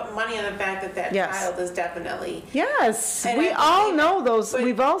 I would put money on the fact that Yes. child is definitely. Yes, And we I all believe know it, those. but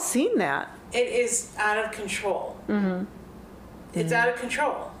We've all seen that. It is out of control. Mm-hmm. It's out of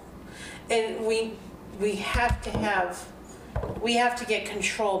control, and we have to get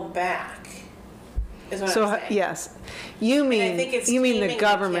control back. Is what I'm saying. Yes, you mean think it's the taming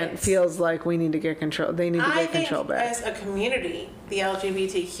government kids. feels like we need to get control. They need to get control back. As a community, the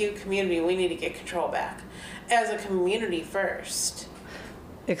LGBTQ community, we need to get control back. As a community first.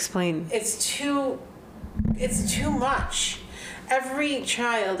 Explain. It's too much. Every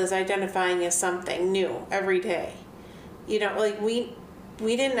child is identifying as something new every day. Like we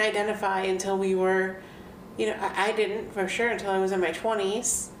didn't identify until we were, I didn't for sure until I was in my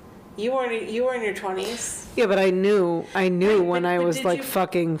 20s. You were in your 20s. Yeah, but I knew when I was like you-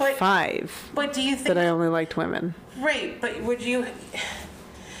 fucking but- 5 But do you think that I only liked women. right? But would you?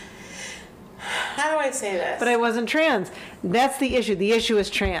 How do I say this? But I wasn't trans. That's the issue. The issue is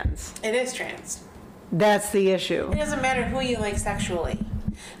trans. It is trans. That's the issue. It doesn't matter who you like sexually.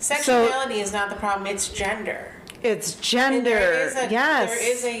 Sexuality is not the problem. It's gender. It's gender. Yes.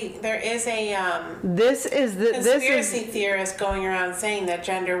 There is a This is the conspiracy theorist going around saying that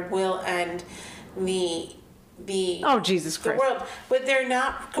gender will end the Oh, Jesus the Christ. world, but they're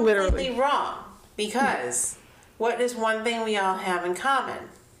not completely Literally. wrong because what is one thing we all have in common?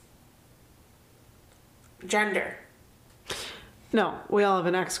 Gender. No, we all have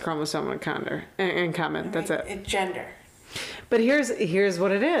an X chromosome in common. That's it. It's gender. But here's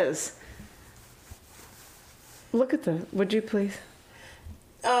what it is. Look at would you please?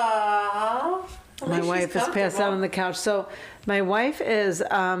 My wife is passed out on the couch. So my wife is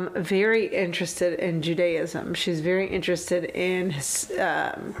very interested in Judaism. She's very interested in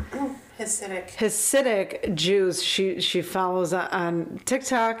Hasidic Jews. She follows on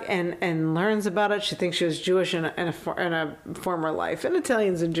TikTok and learns about it. She thinks she was Jewish in a former life. And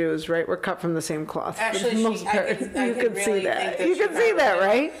Italians and Jews, right? We're cut from the same cloth. Actually, for the most part. I You could can see really that. think You can see that,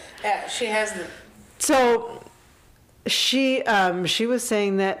 right? Yeah, she has the. So she was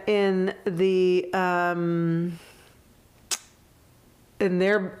saying that in the in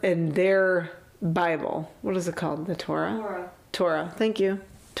their Bible, what is it called? The Torah. Thank you.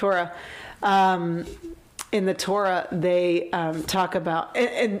 Torah. In the Torah, they talk about,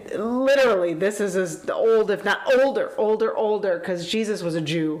 and literally, this is as old, if not older, because Jesus was a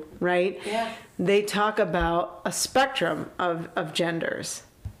Jew, right? Yeah. They talk about a spectrum of genders,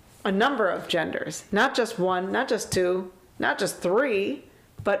 a number of genders, not just one, not just two, not just three,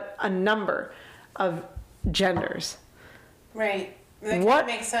 but a number of genders. Right. That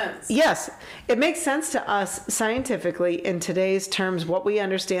makes sense. Yes, it makes sense to us scientifically in today's terms, what we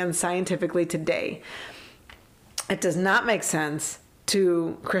understand scientifically today. It does not make sense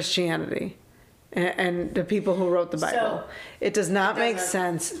to Christianity and the people who wrote the Bible. So, it does not make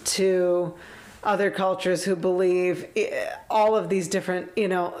sense to other cultures who believe all of these different,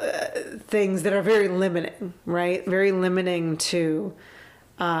 things that are very limiting, right? Very limiting to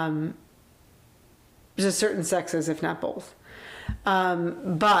just certain sexes, if not both.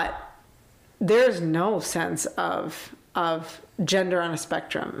 But there's no sense of gender on a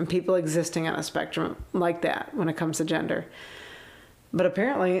spectrum and people existing on a spectrum like that when it comes to gender. But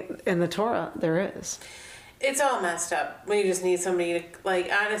apparently in the Torah, there is. It's all messed up. We just need somebody to,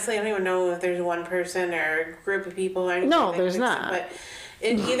 honestly, I don't even know if there's one person or a group of people or anything. No, there's not. But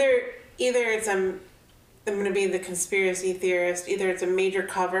either it's I'm going to be the conspiracy theorist. Either it's a major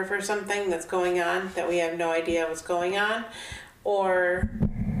cover for something that's going on that we have no idea what's going on, or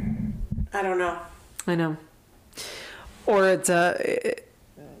I don't know. I know. Or it's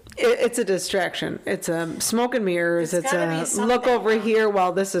a distraction. It's a smoke and mirrors. It's a look over here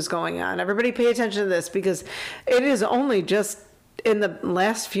while this is going on. Everybody pay attention to this, because it is only just in the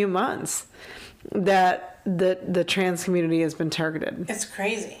last few months that the trans community has been targeted. It's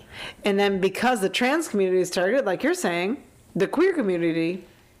crazy. And then because the trans community is targeted, like you're saying, the queer community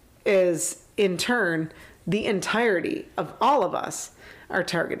is in turn the entirety of all of us are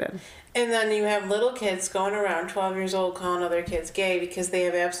targeted. And then you have little kids going around 12 years old calling other kids gay because they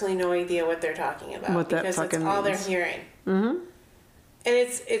have absolutely no idea what they're talking about. What that because fucking it's all means. they're hearing. Mm-hmm. And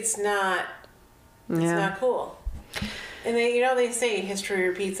it's not not cool. And they say history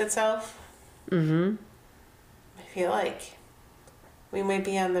repeats itself. Mm-hmm. I feel like we might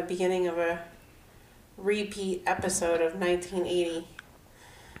be on the beginning of a repeat episode of 1980.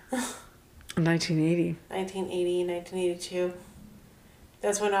 1980. 1980, 1982.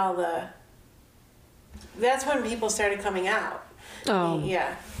 That's when people started coming out. Oh.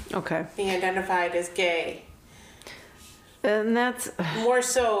 Yeah. Okay. Being identified as gay. And that's More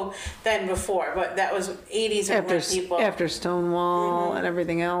so than before, but that was 80s or more people. after Stonewall and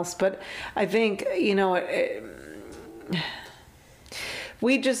everything else. But I think,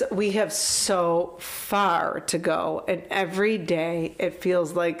 we have so far to go, and every day it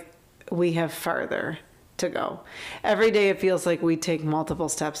feels like we have farther to go. Every day it feels like we take multiple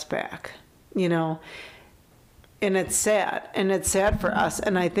steps back, and it's sad. And it's sad for us.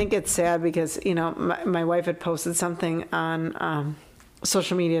 And I think it's sad because, my wife had posted something on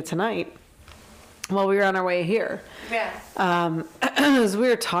social media tonight while we were on our way here. Yeah. As we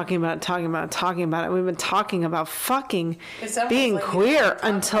were talking about it. We've been talking about fucking being like queer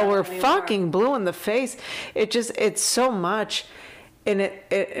until we're fucking blue in the face. It's so much. And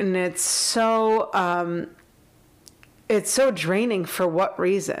it's so draining. For what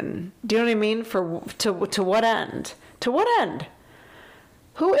reason? Do you know what I mean? To what end? To what end?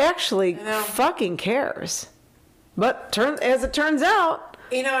 Who actually fucking cares? But as it turns out,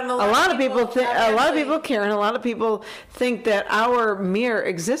 and a lot of people care, and a lot of people think that our mere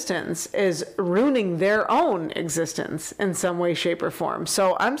existence is ruining their own existence in some way, shape, or form.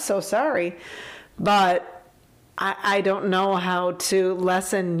 So I'm so sorry, but I don't know how to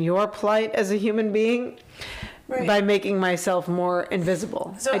lessen your plight as a human being by making myself more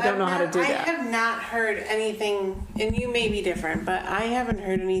invisible. So I don't know how to do that. I have not heard anything, and you may be different, but I haven't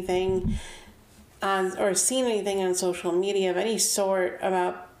heard anything or seen anything on social media of any sort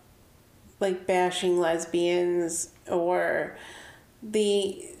about bashing lesbians or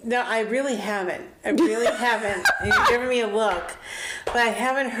No, I really haven't. I really haven't. You've given me a look, but I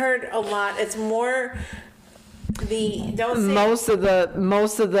haven't heard a lot. It's more most of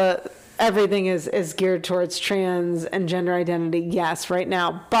the everything is geared towards trans and gender identity. Yes, right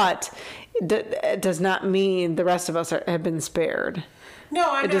now, but it does not mean the rest of us have been spared. No,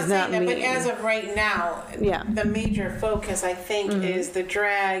 I'm not saying that, but as of right now, the major focus, I think, is the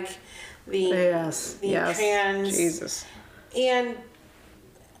drag, the trans. Jesus. And,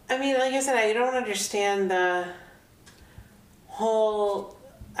 I mean, like I said, I don't understand the whole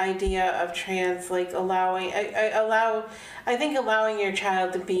idea of trans, allowing, I think allowing your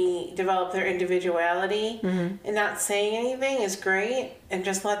child to develop their individuality and not saying anything is great, and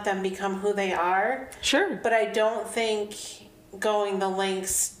just let them become who they are. Sure. But I don't think going the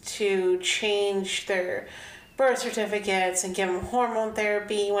lengths to change their birth certificates and give them hormone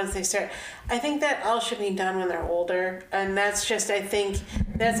therapy once they start. I think that all should be done when they're older. And that's just, I think,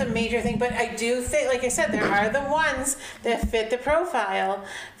 that's a major thing. But I do think, like I said, there are the ones that fit the profile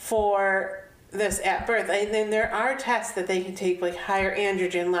for this at birth. And then there are tests that they can take, like higher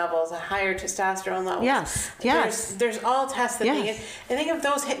androgen levels, higher testosterone levels. Yes. There's all tests that they get. I think if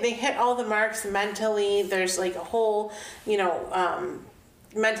those they hit all the marks mentally, there's like a whole,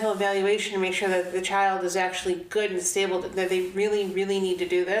 mental evaluation to make sure that the child is actually good and stable, that they really, really need to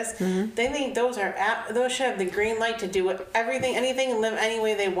do this, they think those should have the green light to do anything and live any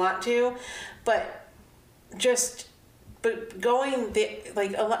way they want to, but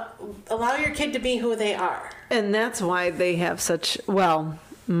allow your kid to be who they are. And that's why they have such,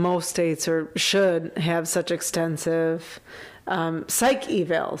 most states should have such extensive psych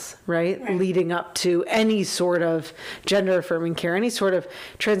evals, right? Leading up to any sort of gender affirming care, any sort of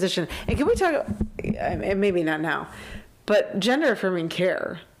transition. And can we talk, maybe not now, but gender affirming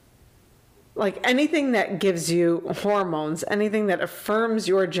care, like anything that gives you hormones, anything that affirms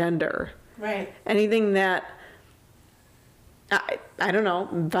your gender, right? Anything that, I don't know,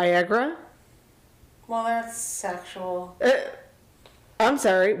 Viagra? Well, that's sexual. I'm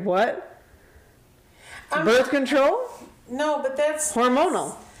sorry, what? Birth control? No, but that's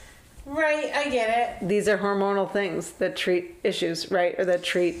hormonal. Right, I get it. These are hormonal things that treat issues, right? Or that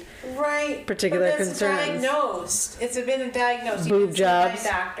treat particular concerns. Diagnosed. It's been diagnosed. Boob jobs. By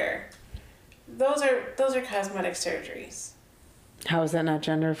a doctor. Those are cosmetic surgeries. How is that not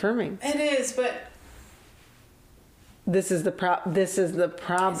gender affirming? It is, but this is the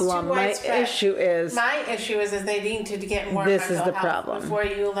problem. My issue is they need to get more this mental is the health problem before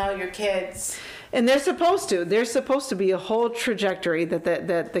you allow your kids. And they're supposed to. There's supposed to be a whole trajectory that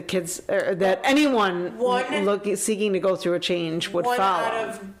the kids, or that anyone seeking to go through a change would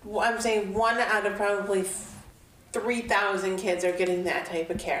follow. I'm saying 1 out of probably 3,000 kids are getting that type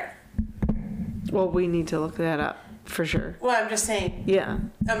of care. Well, we need to look that up for sure. Well, I'm just saying. Yeah.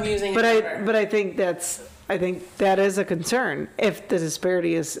 I'm using. But I think that is a concern if the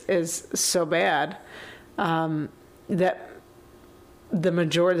disparity is so bad, that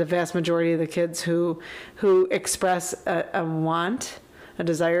the vast majority of the kids who express a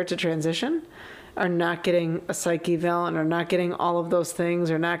desire to transition are not getting a psych eval and are not getting all of those things,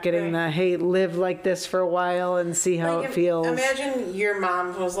 or not getting the, hey, live like this for a while and see how it feels. Imagine your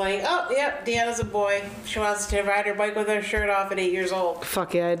mom was like, oh, yep, Deanna's a boy. She wants to ride her bike with her shirt off at 8 years old.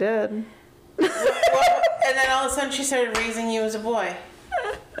 Fuck yeah, I did. And then all of a sudden she started raising you as a boy.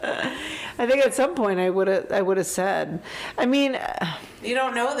 I think at some point I would have said. I mean, you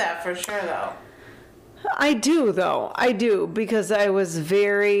don't know that for sure, though. I do, because I was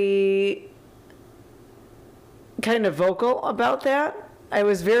very kind of vocal about that. I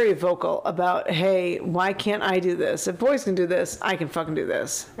was very vocal about, hey, why can't I do this? If boys can do this, I can fucking do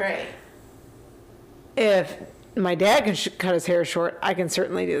this. Right. If my dad can cut his hair short, I can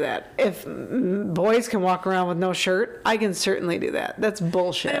certainly do that. If boys can walk around with no shirt, I can certainly do that. That's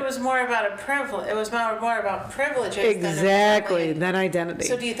bullshit. But it was more about a privilege. It was more about privileges. Exactly, than identity.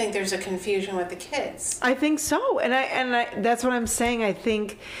 So do you think there's a confusion with the kids? I think so, and I that's what I'm saying. I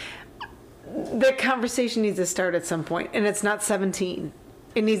think the conversation needs to start at some point, and it's not 17.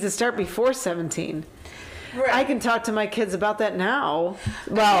 It needs to start before 17. Right. I can talk to my kids about that now.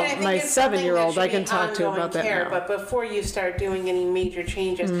 Well, my 7-year-old I can talk to about that now. But before you start doing any major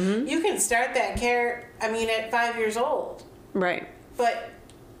changes, you can start that care, at 5 years old. Right. But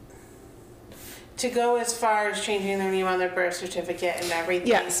to go as far as changing their name on their birth certificate and everything.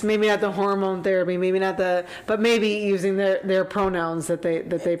 Yes, maybe not the hormone therapy, but maybe using their pronouns that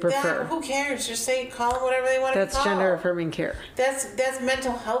they prefer. Who cares? Just call them whatever they want to call. That's gender affirming care. That's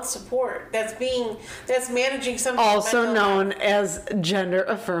mental health support. That's managing something. Also known as gender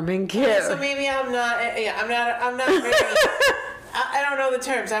affirming care. So maybe I'm not very, I don't know the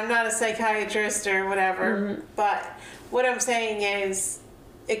terms. I'm not a psychiatrist or whatever. But what I'm saying is,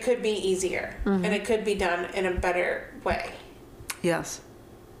 it could be easier, and it could be done in a better way. Yes.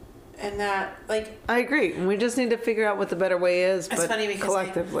 And that, I agree. We just need to figure out what the better way is, it's funny because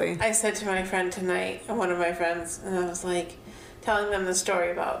collectively. I said to my friend tonight, one of my friends, and I was telling them the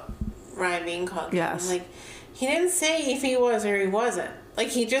story about Ryan being called. Yes. I'm he didn't say if he was or he wasn't.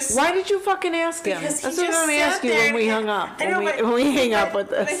 He just... Why did you fucking ask him? Because that's what I'm going to ask you when we hung up. When we hang up with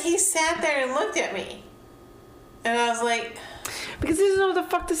this. But he sat there and looked at me. And I was like... Because he doesn't know what the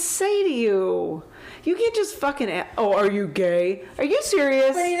fuck to say to you. You can't just fucking are you gay? Are you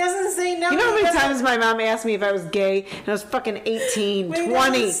serious? But he doesn't say no. You know how many times my mom asked me if I was gay, and I was fucking 18, 20,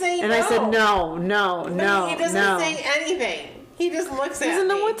 and I said no. He doesn't say anything. He just looks at me. He doesn't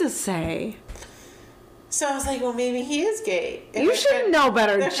know what to say. So I was like, well, maybe he is gay. And you should know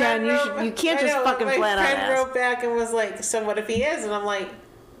better, Jen. You can't just fucking flat out ask. My friend wrote back and was like, so what if he is? And I'm like,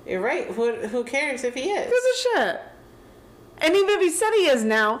 you're right. Who cares if he is? Who's a shit? And even if he said he is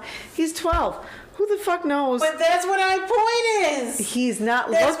now, he's 12. Who the fuck knows? But that's what my point is. He's not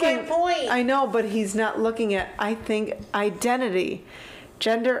looking. That's my point. I know, but he's not looking at, I think, identity.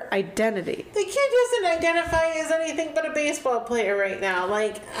 gender identity. The kid doesn't identify as anything but a baseball player right now.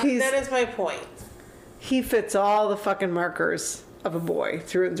 Like, that is my point. He fits all the fucking markers of a boy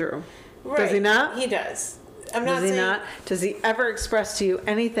through and through. Right. Does he not? He does. I'm not Does he saying... not? Does he ever express to you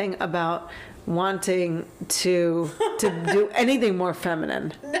anything about wanting to do anything more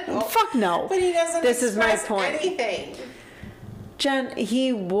feminine? No. Fuck no. But he doesn't This is my express point. anything. Jen,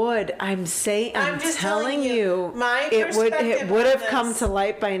 he would. I'm just telling you, my it perspective would on have come this. to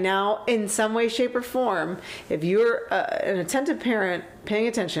light by now in some way, shape, or form. If you're an attentive parent paying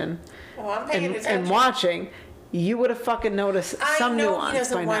attention, I'm paying attention. and watching, you would have fucking noticed some I know nuance he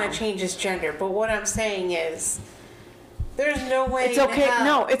doesn't by want now. to change his gender, but what I'm saying is, there's no way. It's okay.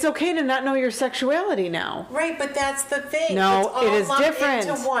 No, it's okay to not know your sexuality now. Right, but that's the thing. No, it's all it is lumped different.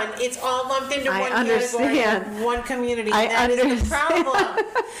 Into one. It's all lumped into I one understand. category, one community. I That is the understand. problem.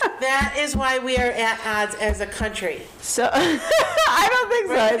 That is why we are at odds as a country. So I don't think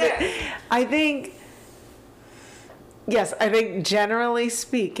so. Right there. I think yes. I think generally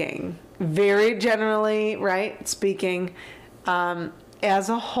speaking, very generally, right? Speaking, as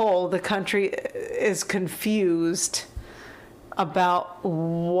a whole, the country is confused about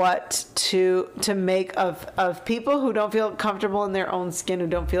what to make of people who don't feel comfortable in their own skin, who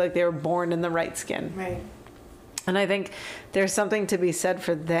don't feel like they were born in the right skin. Right. And I think there's something to be said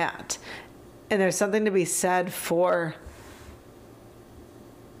for that. And there's something to be said for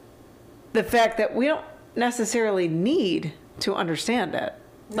the fact that we don't necessarily need to understand it.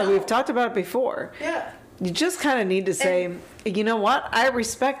 Like No. we've talked about it before. Yeah. You just kind of need to say, you know what? I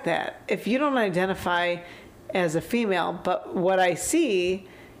respect that. If you don't identify as a female, but what I see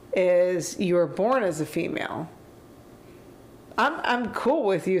is you were born as a female. I'm cool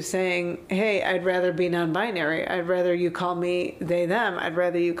with you saying, hey, I'd rather be non-binary. I'd rather you call me they, them. I'd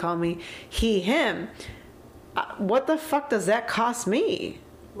rather you call me he, him. What the fuck does that cost me?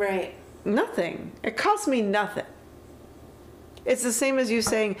 Right. Nothing. It costs me nothing. It's the same as you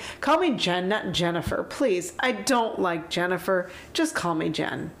saying, call me Jen, not Jennifer. Please, I don't like Jennifer. Just call me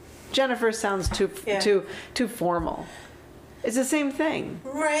Jen. Jennifer sounds too formal. It's the same thing.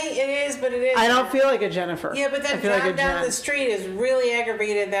 Right, it is, but it is. I don't feel like a Jennifer. Yeah, but I then feel like John a down Jen. the street is really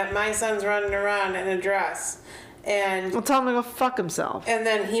aggravated that my son's running around in a dress. And Well, tell him to go fuck himself.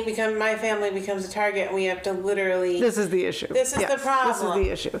 my family becomes a target, and we have to literally. This is the issue. This is the problem.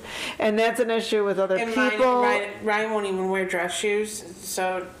 This is the issue. And that's an issue with other and people. Ryan won't even wear dress shoes,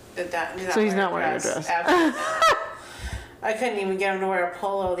 so So he's not wearing a dress. Absolutely not. I couldn't even get him to wear a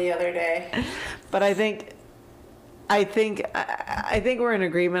polo the other day. But I think we're in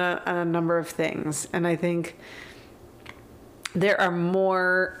agreement on a number of things, and I think there are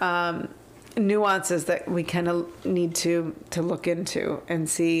more nuances that we kind of need to look into and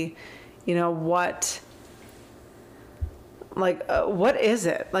see, what is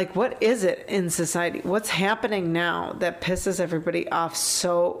it? Like, what is it in society? What's happening now that pisses everybody off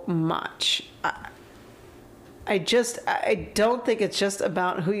so much? I don't think it's just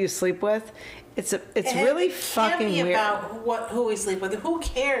about who you sleep with. It's really fucking weird. It can't be about who we sleep with. Who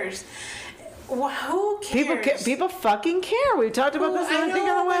cares? Who cares? People fucking care. We talked about this, I think,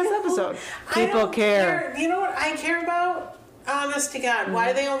 on the last episode. People care. You know what I care about? Honest to God,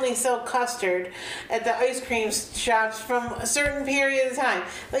 why they only sell custard at the ice cream shops from a certain period of time.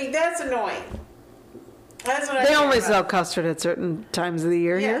 Like, that's annoying. That's what I They care only about. sell custard at certain times of the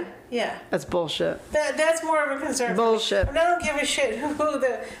year here. Yeah. That's bullshit. That's more of a concern. Bullshit. And I don't give a shit who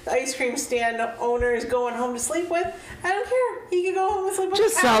the ice cream stand owner is going home to sleep with. I don't care. He can go home and sleep with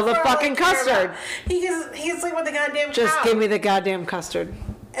Just the cow sell the for all I fucking care custard. about. He can sleep with the goddamn Just cow. give me the goddamn custard.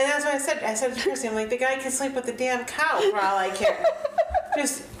 And that's what I said. I said to Chrissy, I'm like, the guy can sleep with the damn cow for all I care.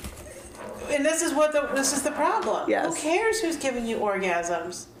 And this is the problem. Yes. Who cares who's giving you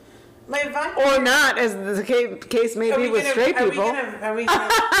orgasms? My Or not, as the case may be with straight people. Are we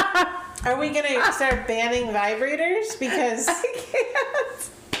gonna start banning vibrators? Because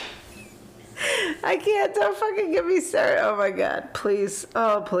I can't. Don't fucking get me started. Oh my god. Please.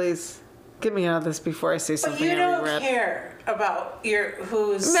 Oh, please. Get me out of this before I say but something you I don't regret. care about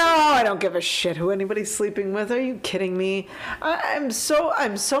who's. No, I don't give a shit who anybody's sleeping with. Are you kidding me? I'm so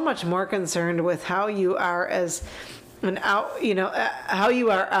much more concerned with how you are as how you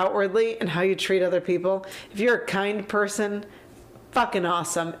are outwardly and how you treat other people. If you're a kind person, fucking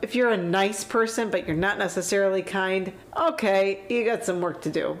awesome. If you're a nice person but you're not necessarily kind, okay, you got some work to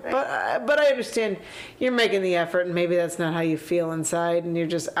do. Right. But I understand you're making the effort, and maybe that's not how you feel inside, and you're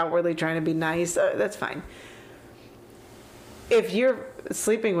just outwardly trying to be nice. That's fine. If you're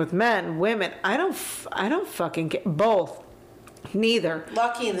sleeping with men, women, I don't fucking care. Both. Neither.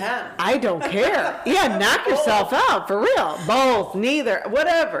 Lucky them. I don't care. Yeah, knock yourself out, for real. Both, neither,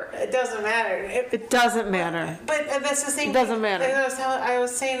 whatever. It doesn't matter. It doesn't matter. But that's the same. It doesn't matter. I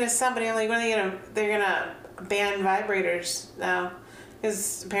was saying to somebody, I'm like, when are they gonna? They're gonna ban vibrators now,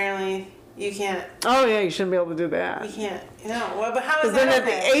 because apparently you can't. Oh yeah, you shouldn't be able to do that. You can't. No. Well, but how is Because that?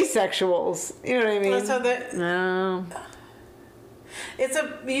 then at the asexuals, you know what I mean? Well, so that No.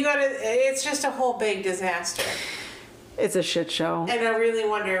 It's just a whole big disaster, It's a shit show. and I really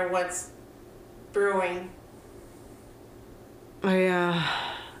wonder what's brewing.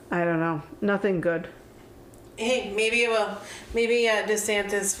 I don't know. Nothing good. Hey, maybe it will. Maybe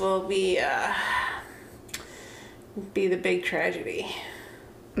DeSantis will be the big tragedy.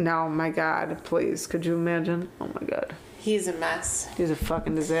 No, my God, please. Could you imagine? Oh my God. He's a mess. He's a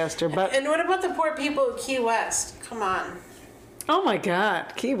fucking disaster. But And what about the poor people of Key West? Come on. oh my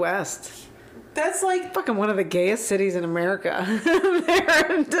God, Key West. That's like, Fucking one of the gayest cities in America.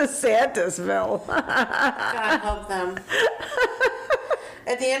 They're in DeSantisville. God help them.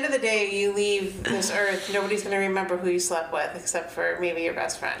 At the end of the day, you leave this earth, nobody's going to remember who you slept with except for maybe your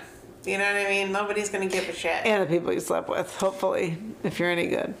best friend. You know what I mean? Nobody's going to give a shit. And the people you slept with, hopefully, if you're any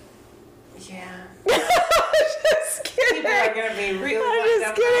good. Yeah. Just kidding. People are going to be really I'm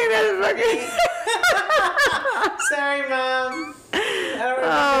fucked just up. kidding. Sorry, Mom. I don't remember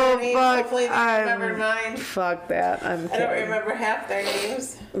Oh, their names. fuck. Hopefully they remembered mine. Fuck that. I'm I kidding. don't remember half their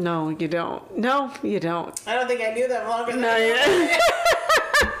names. No, you don't. No, you don't. I don't think I knew them longer than No, I you did.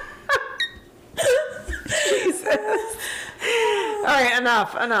 don't. Jesus. All right,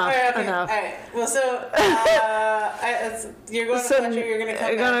 enough. All right. Well, so you're going to Fletcher. You're going to come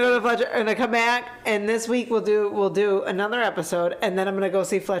I'm back. gonna go to Fletcher. I'm gonna come back, and this week we'll do another episode, and then I'm gonna go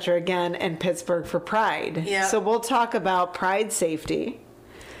see Fletcher again in Pittsburgh for Pride. Yeah. So we'll talk about Pride safety,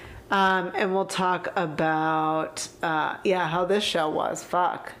 and we'll talk about how this show was.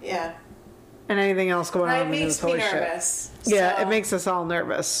 Fuck. Yeah. And anything else going Pride on in the news. makes me Holy shit. nervous. Yeah, so- it makes us all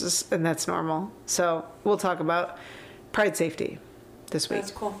nervous, and that's normal. So we'll talk about Pride safety this week.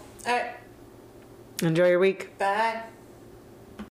 That's cool. All right. Enjoy your week. Bye.